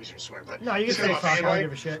 I probably shouldn't swear, but No, you can just say 'cause I'm fuck. a I don't fanboy,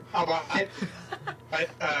 give a shit. I'll buy it.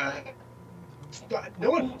 But no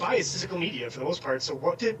one buys physical media for the most part. So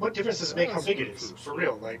what difference does it make how big it is? For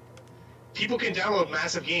real, like. People can download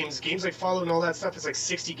massive games like Fallout and all that stuff. It's like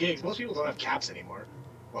 60 gigs. Most people don't have caps anymore.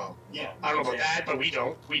 Well, Yeah. I don't know about that, but we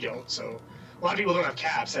don't. So a lot of people don't have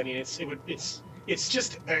caps. I mean, it's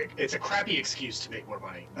just it's a crappy excuse to make more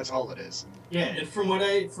money. That's all it is. Yeah, and from what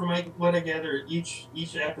I gather, each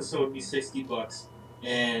episode would be $60,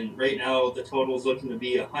 and right now the total is looking to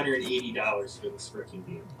be $180 for this freaking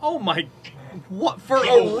game. Oh, my... What? For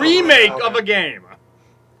People a remake love of a game?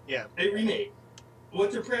 Yeah. A remake.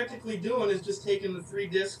 What they're practically doing is just taking the 3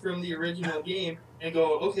 discs from the original game and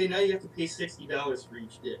go, okay, now you have to pay $60 for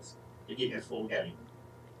each disc to get your full game.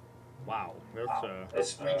 Wow.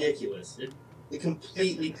 That's ridiculous. It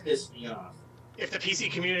completely pissed me off. If the PC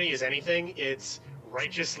community is anything, it's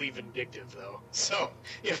righteously vindictive, though. So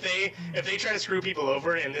if they try to screw people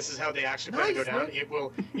over, and this is how they actually plan to go down, it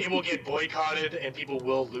will get boycotted, and people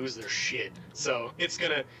will lose their shit. So it's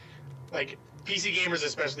gonna, like, PC gamers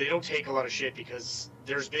especially, they don't take a lot of shit because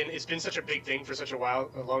it's been such a big thing for such a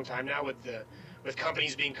long time now with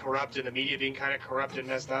companies being corrupt and the media being kind of corrupt and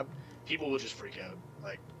messed up. People will just freak out.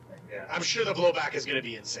 Like, Yeah. I'm sure the blowback is going to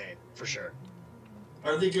be insane for sure.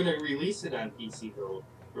 Are they going to release it on PC though,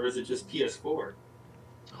 or is it just PS4?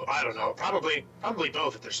 I don't know. Probably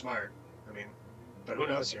both if they're smart. I mean, but who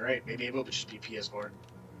knows? You're right. Maybe it will just be PS4.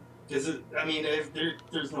 Because I mean, if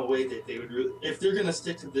there's no way that they would if they're going to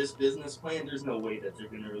stick to this business plan, there's no way that they're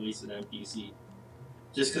going to release it on PC.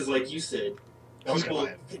 Just because, like you said, people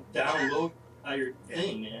can download your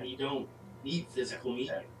thing, man. You don't need physical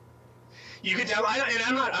media. You could download,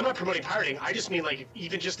 and I'm not promoting pirating. I just mean like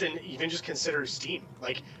even just consider Steam.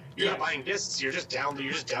 Like you're not buying discs, you're just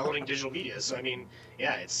downloading digital media. So I mean,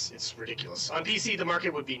 yeah, it's ridiculous. On PC, the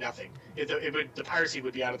market would be nothing. The piracy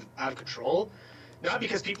would be out of control. Not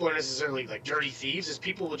because people are necessarily like dirty thieves, is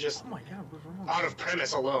people would just out of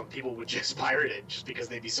premise alone, people would just pirate it just because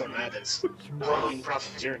they'd be so mad that it's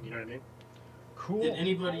profiteering. You know what I mean? Cool. Did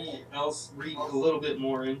anybody else read a little bit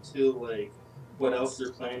more into like what else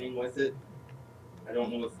they're planning with it? I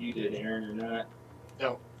don't know if you did, Aaron, or not.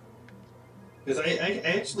 No. Because I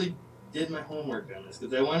actually did my homework on this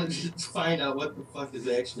because I wanted to find out what the fuck is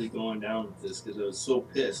actually going down with this because I was so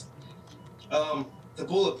pissed. The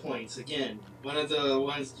bullet points, again, one of the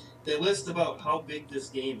ones, they list about how big this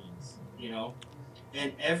game is, you know?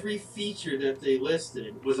 And every feature that they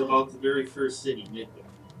listed was about the very first city, Midgar.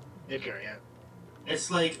 Midgar, yeah. It's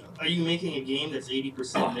like, are you making a game that's 80%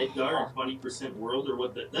 Midgar and 20% world, or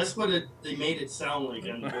what? That's what they made it sound like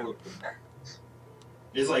on the bullet point.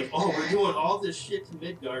 It's like, oh, we're doing all this shit to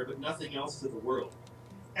Midgar, but nothing else to the world.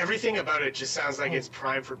 Everything about it just sounds like it's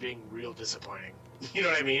primed for being real disappointing. You know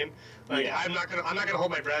what I mean? Like I'm not gonna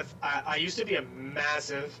hold my breath. I used to be a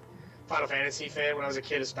massive Final Fantasy fan when I was a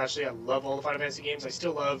kid, especially. I love all the Final Fantasy games. I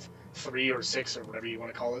still love 3 or 6 or whatever you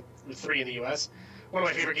want to call it. 3 in the US. One of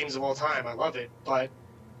my favorite games of all time. I love it, but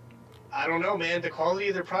I don't know, man. The quality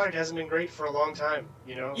of their product hasn't been great for a long time.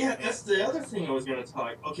 You know? Yeah, that's the other thing I was gonna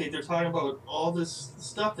talk. Okay, they're talking about all this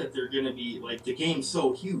stuff that they're gonna be like. The game's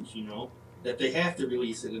so huge, you know, that they have to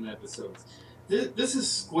release it in episodes. This is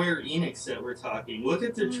Square Enix that we're talking. Look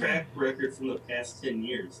at their track record from the past 10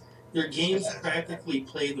 years. Their games practically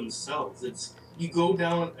play themselves. It's you go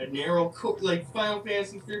down a narrow like Final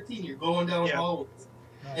Fantasy 13. You're going down hallways,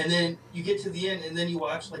 and then you get to the end, and then you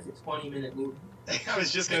watch like a 20-minute movie. I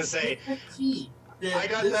was just gonna say, I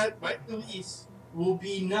got that. My release will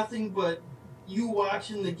be nothing but you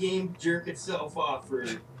watching the game jerk itself off for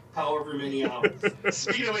however many hours.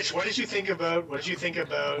 Speaking of which, what did you think about How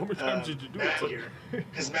many times did you do Metal Gear?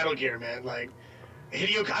 Because Metal Gear, man, like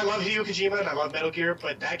I love Hideo Kojima and I love Metal Gear,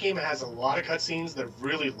 but that game has a lot of cutscenes that are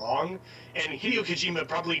really long, and Hideo Kojima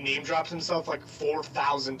probably name drops himself like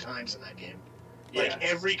 4,000 times in that game. Like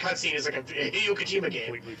every cutscene is like a Hideo Kojima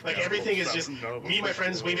game. Like everything is just me and my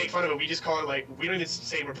friends. We make fun of it. We just call it like we don't even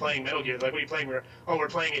say we're playing Metal Gear. Like what are you playing? We're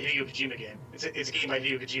playing a Hideo Kojima game. It's a game by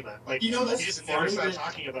Hideo Kojima. Like you know, that's you just never stop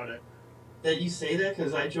talking about it. That you say that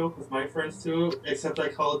because I joke with my friends too. Except I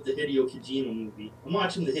call it the Hideo Kojima movie. I'm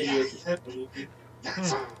watching the Hideo Kojima movie.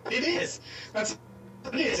 It is. That's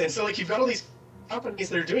what it is. And so like you've got all these companies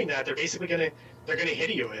that are doing that. They're basically gonna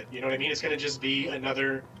Hideo it. You know what I mean? It's gonna just be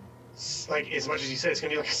another. Like as much as you said, it's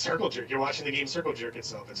gonna be like a circle jerk. You're watching the game circle jerk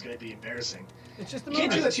itself. It's gonna be embarrassing. It's just you can't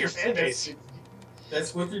do that to your fan base.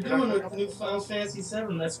 That's what they're doing with the new Final Fantasy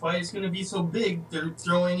VII. That's why it's gonna be so big. They're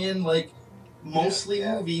throwing in like mostly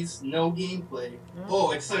movies, no gameplay.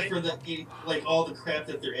 Oh, except for the like all the crap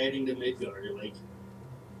that they're adding to Midgar. Like,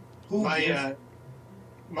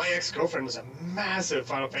 my ex-girlfriend was a massive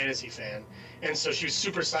Final Fantasy fan, and so she was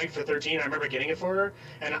super psyched for 13. I remember getting it for her,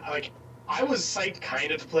 and I was psyched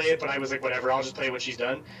kind of to play it, but I was like, whatever, I'll just play what she's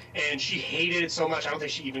done. And she hated it so much, I don't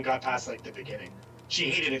think she even got past like the beginning. She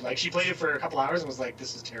hated it. Like she played it for a couple hours and was like,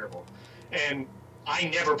 this is terrible. And I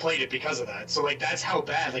never played it because of that. So like that's how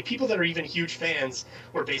bad. Like people that are even huge fans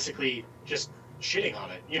were basically just shitting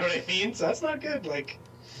on it. You know what I mean? So that's not good. Like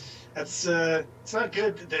that's it's not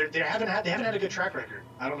good. They haven't had a good track record.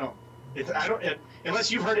 I don't know. Unless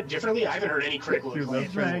you've heard it differently, I haven't heard any critical acclaim.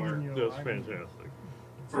 That was fantastic.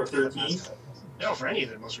 For 13? No, for any of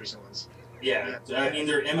the most recent ones. Yeah, I mean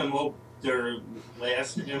their MMO, their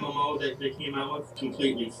last MMO that they came out with,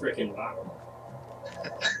 completely freaking bombed.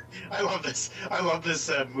 I love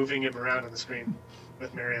this moving him around on the screen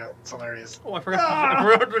with Maria. It's hilarious. Oh, I forgot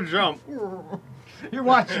to jump. You're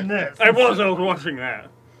watching this. I was watching that.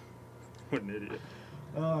 What an idiot.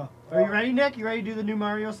 Are you ready, Nick? You ready to do the new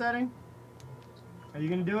Mario setting? Are you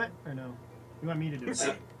gonna do it or no? You want me to do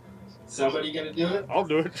it? Somebody gonna do it? I'll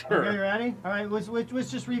do it, sure. Okay, you ready? All right,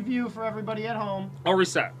 let's just review for everybody at home. I'll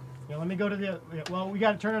reset. Yeah, let me go to the. Well, we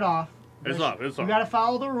got to turn it off. It's off. We got to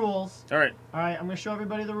follow the rules. All right. All right, I'm gonna show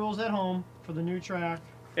everybody the rules at home for the new track.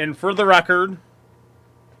 And for the record.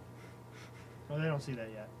 Well, they don't see that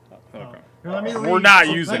yet. Okay. Here, let me We're read- not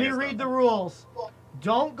using Let me it, read though. the rules.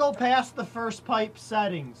 Don't go past the first pipe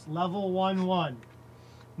settings. Level 1-1.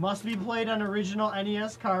 Must be played on original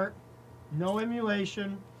NES cart. No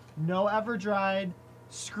emulation. No EverDried.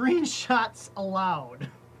 Screenshots allowed.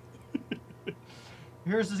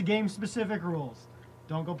 Here's the game-specific rules.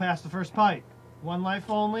 Don't go past the first pipe. 1 life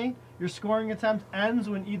only. Your scoring attempt ends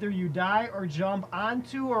when either you die or jump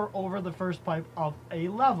onto or over the first pipe of a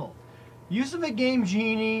level. Use of a Game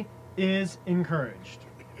Genie is encouraged.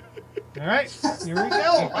 All right, here we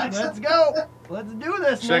go. Let's go. Let's do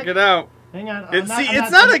this. Check Nick. it out. Hang on. It's I'm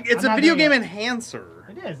it's I'm a video doing game it. enhancer.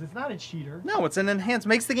 It is. It's not a cheater. No, it's an enhance.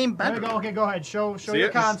 Makes the game There we better. go. Okay, go ahead. Show See your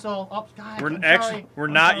it? console. Oh, God, We're I'm actually sorry. we're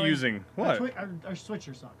I'm not sorry. using what? Our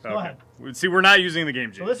switcher sucks. Go Okay. ahead. See, we're not using the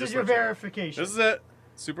Game Genie. So this just is your let you know. verification. This is it.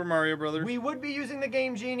 Super Mario Brothers. We would be using the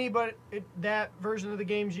Game Genie, but that version of the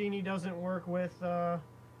Game Genie doesn't work with the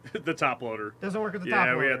top loader. the top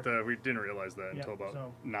Yeah, loader. we didn't realize that Yeah, until about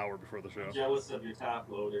so- an hour before the show. I'm jealous of your top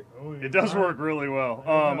loader. Oh, It does work really well.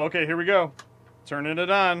 There you go. Okay, here we go. Turning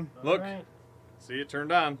it on. All Look, right, see it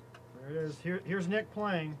turned on. there it is. Here's Nick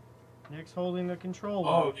playing. Nick's holding the controller.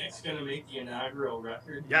 Oh, Nick's gonna make the inaugural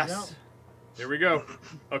record. Yes. Yep. Here we go.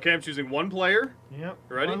 Okay, I'm choosing one player. Yep.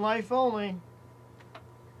 Ready? 1 life only.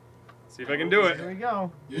 See if I can do Here it. we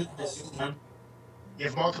go. Do this, man. You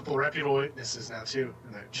have multiple reputable witnesses now too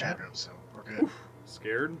in the chat room, so we're good.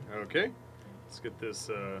 Scared? Okay. Let's get this.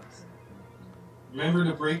 Remember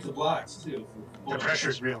to break the blocks too. The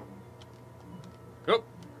pressure's real.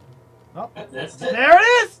 Oh. That's it. There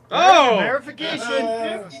it is. Oh!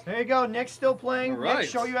 Verification. There you go. Nick's still playing. All right. Nick,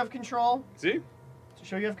 show you have control. See?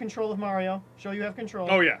 Show you have control of Mario. Show you have control.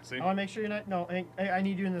 Oh yeah. See? I want to make sure you're not. No, I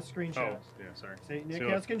need you in the screenshot. Oh yeah. Sorry. See, Nick See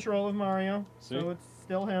has control of Mario, See? so it's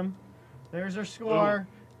still him. There's our score.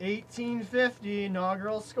 1850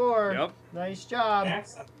 inaugural score. Yep. Nice job.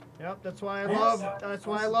 Excellent. Yep, that's why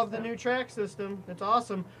I love the new track system. It's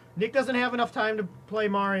awesome. Nick doesn't have enough time to play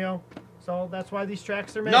Mario, so that's why these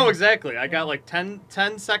tracks are made. No, exactly. I got like 10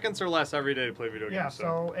 seconds or less every day to play video games. Yeah,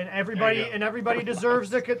 so and There you go. everybody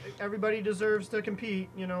deserves to compete.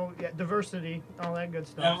 You know, yeah, diversity, all that good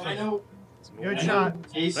stuff. Now I know. Good I shot. know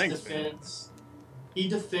Case Thanks, man. defends. He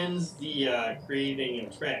defends the creating a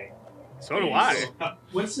track. So do I. So,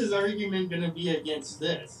 what's his argument going to be against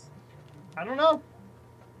this? I don't know.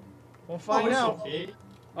 We'll find it's out. okay.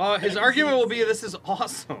 His argument will be, "This is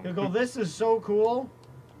awesome." He'll go, "This is so cool.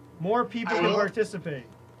 More people I can will. participate."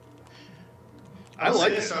 I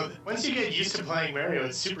like it. So once you get used to playing Mario,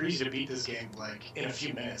 it's super easy to beat this game like in a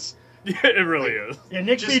few minutes. Yeah, it really is. Yeah,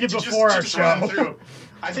 Nick beat it before our just run show. through.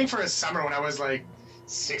 I think for a summer when I was like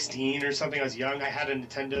 16 or something, I was young. I had a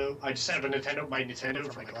Nintendo. I just set up my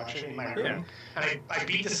Nintendo for my collection in my room, Yeah. and I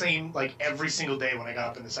beat the same like every single day when I got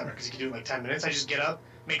up in the summer because you could do it in like 10 minutes. I just get up,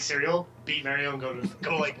 make cereal, beat Mario, and go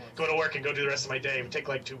to work and go do the rest of my day. It would take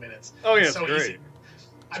like 2 minutes. Oh yeah, It's it's so great. easy.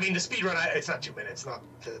 I mean, the speed run, it's not 2 minutes.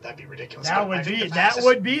 That'd be ridiculous. That But I think the that fastest-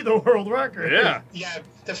 would be the world record. Yeah. Yeah,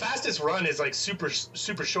 the fastest run is like super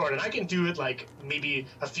short, and I can do it like maybe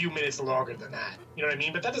a few minutes longer than that. You know what I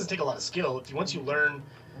mean? But that doesn't take a lot of skill. Once you learn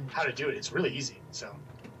how to do it, it's really easy. So,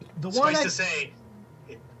 The one suffice I, to say,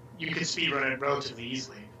 you could speedrun it relatively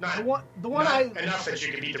easily. Not, the one not I enough that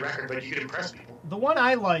you could beat the record, but you could impress people. the one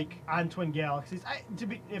I like on Twin Galaxies.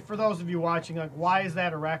 For those of you watching, like, why is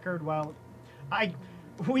that a record? Well,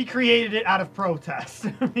 we created it out of protest.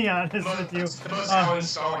 To be honest with you. The most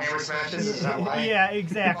uninstall hammer smashes. Is that why? Yeah,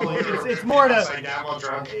 exactly. Oh, It's more to. Upside down while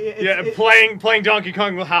drunk. Playing Donkey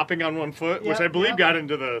Kong hopping on one foot, which Yeah, I believe yeah. got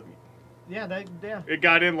into the. Yeah. It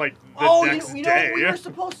got in like the Oh, next you know day. what we were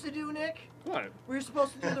supposed to do, Nick? What? We were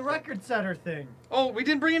supposed to do the record setter thing. Oh, we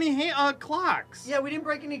didn't bring any clocks. Yeah, we didn't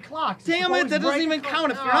break any clocks. Damn it! That doesn't even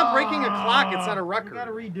count. If you're not breaking a clock, it's not a We record.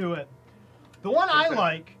 gotta redo it. The one I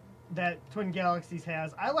like that Twin Galaxies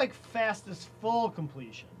has, I like fastest full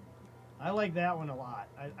completion. I like that one a lot.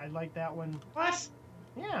 I like that one. What?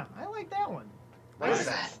 Yeah, I like that one. What is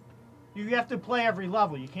that? You have to play every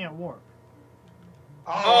level. You can't warp.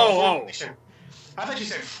 Oh. completion. I thought you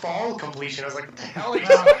said fall completion. I was like, what the hell are you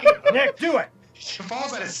talking about? Nick, do it.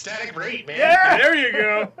 Fall's at a static rate, man. Yeah. There you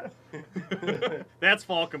go. That's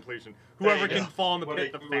fall completion. Whoever There you can go. fall in the What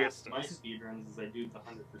pit I the do with fastest. my speedruns is I do the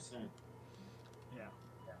 100%.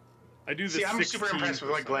 I do the See, I'm super 16%. impressed with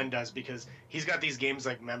what Glenn does because he's got these games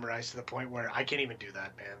like memorized to the point where I can't even do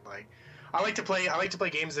that, man. Like, I like to play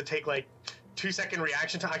games that take like 2-second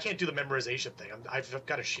reaction time. I can't do the memorization thing. I've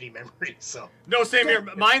got a shitty memory, so. No, same here.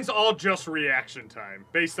 Mine's all just reaction time,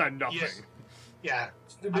 based on nothing. Yes. Yeah,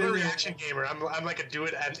 I'm a reaction gamer. I'm like a do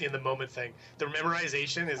it in the moment thing. The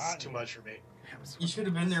memorization is too much for me. You should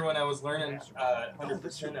have been there when I was learning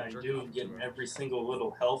 100% on Doom, getting every single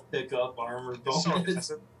little health pickup, armor It's so bonus.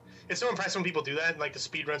 impressive. It's so impressive when people do that, like the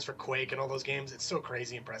speedruns for Quake and all those games. It's so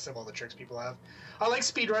crazy impressive, all the tricks people have. I like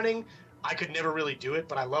speedrunning. I could never really do it,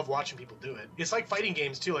 but I love watching people do it. It's like fighting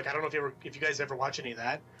games too. Like I don't know if you guys ever watch any of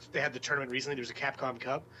that. They had the tournament recently. There was a Capcom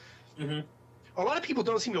Cup. Mm-hmm. A lot of people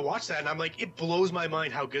don't seem to watch that, and I'm like, it blows my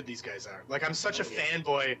mind how good these guys are. Like I'm such a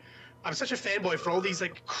fanboy. I'm such a fanboy for all these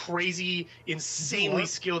like crazy, insanely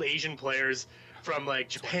skilled Asian players from like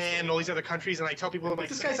Japan and all these other countries, and I tell people, I'm like,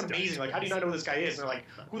 this guy's amazing. Like, how do you not know who this guy is? And they're like,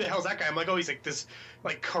 who the hell's that guy? I'm like, oh, he's like this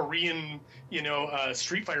like Korean,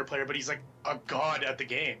 Street Fighter player, but he's like a god at the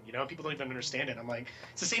game. People don't even understand it. I'm like,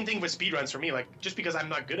 it's the same thing with speedruns for me. Like, just because I'm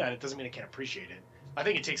not good at it doesn't mean I can't appreciate it. I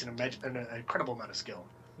think it takes an incredible amount of skill.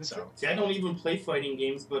 So See, I don't even play fighting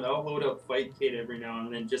games, but I'll load up Fight Kit every now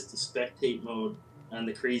and then just to spectate mode on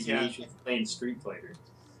the crazy Asians playing Street Fighter.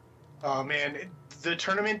 Oh man, the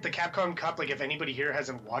tournament, the Capcom Cup, like if anybody here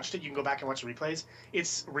hasn't watched it, you can go back and watch the replays.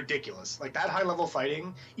 It's ridiculous. Like that high level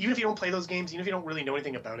fighting, even if you don't play those games, even if you don't really know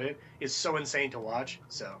anything about it, is so insane to watch.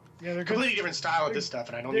 So Yeah, they're completely different style of this stuff,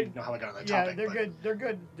 and I don't even know how I got on that topic. Yeah, but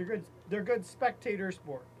they're good spectator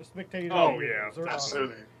sport. The spectator. Oh, yeah, games are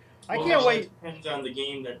absolutely. awesome. I can't wait. It depends on the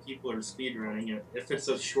game that people are speedrunning. If it's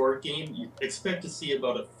a short game, you expect to see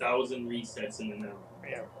about 1,000 resets in an hour.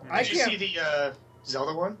 Yeah. Did you see the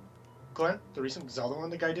Zelda one, Glenn? The recent Zelda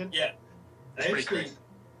one the guy did? Yeah.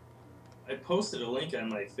 I posted a link on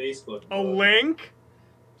my Facebook. A link?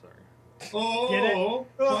 Sorry. Oh!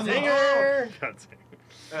 Zinger! God dang.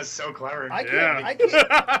 That's so clever.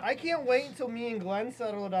 I can't wait until me and Glenn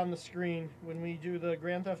settle it on the screen when we do the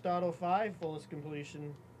Grand Theft Auto 5 fullest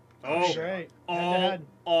completion. Oh, great.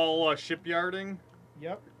 all shipyarding?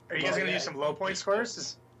 Yep. Are you guys going to do some low point scores?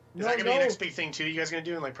 Is that going to be the next big thing, too? You guys going to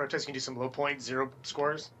do in like protests? You can do some low point, 0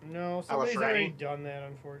 scores? No, somebody's already done that,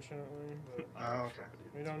 unfortunately. But oh, okay.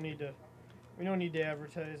 We don't need to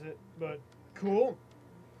advertise it, but cool.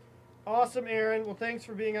 Awesome, Aaron. Well, thanks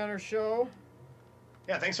for being on our show.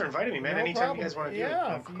 Yeah, thanks for inviting me, man. No Anytime problem. you guys want to do it.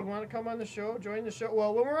 Yeah, if you want to come on the show, join the show.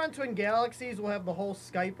 Well, when we're on Twin Galaxies, we'll have the whole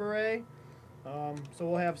Skype array. So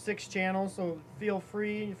we'll have 6 channels, so feel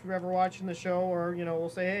free if you're ever watching the show, or, we'll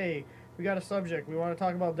say, hey, we got a subject. We want to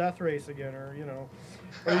talk about Death Race again, or,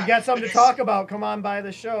 or you got something to talk about, come on by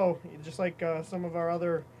the show. Just like some of our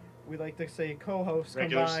other, we like to say, co-hosts come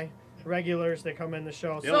by. Regulars, they come in the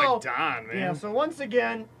show. Yeah, like Don, man. Yeah, so once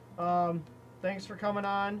again, thanks for coming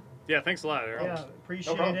on. Yeah, thanks a lot, Aaron. Yeah,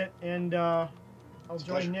 appreciate it. And I'll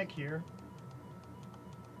join Nick here.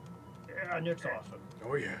 Yeah, Nick's awesome.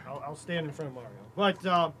 Oh, yeah. I'll stand in front of Mario. But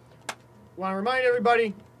want to remind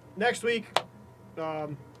everybody, next week,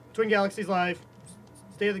 Twin Galaxies Live,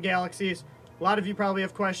 State of the Galaxies. A lot of you probably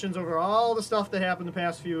have questions over all the stuff that happened the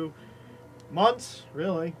past few months,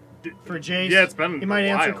 really, for Jace. Yeah, it's been He might a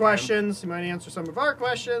answer while, questions. Man. He might answer some of our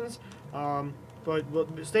questions. But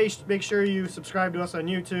make sure you subscribe to us on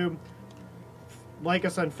YouTube. Like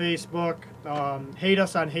us on Facebook. Hate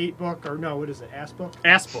us on Hatebook. Or no, what is it? Assbook?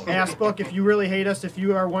 Assbook. Assbook. If you really hate us, if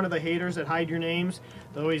you are one of the haters that hide your names,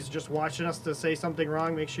 they're always just watching us to say something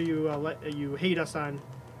wrong, make sure you hate us on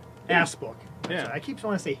Assbook. Yeah. I keep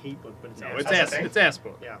wanting to say Hatebook, but it's Assbook. It's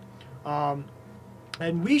Assbook. Yeah.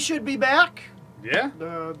 And we should be back. Yeah.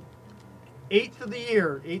 The 8th of the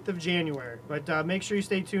year, 8th of January. But make sure you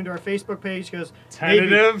stay tuned to our Facebook page because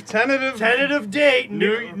tentative date.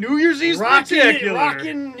 New Year's Eve spectacular.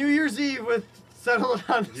 Rocking New Year's Eve with Settle It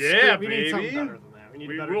on the Yeah, Street. We need something better than that. We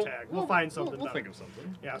need a better tag. We'll find something We'll better. think of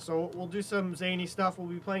something. Yeah, so we'll do some zany stuff. We'll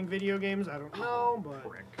be playing video games. I don't know,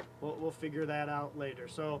 but we'll figure that out later.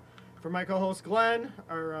 So for my co-host Glenn,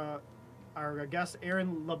 our guest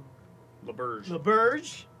Aaron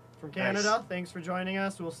LaBerge from Canada. Nice. Thanks for joining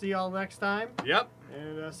us. We'll see y'all next time. Yep.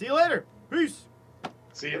 And see you later. Peace.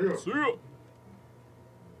 See you. See you.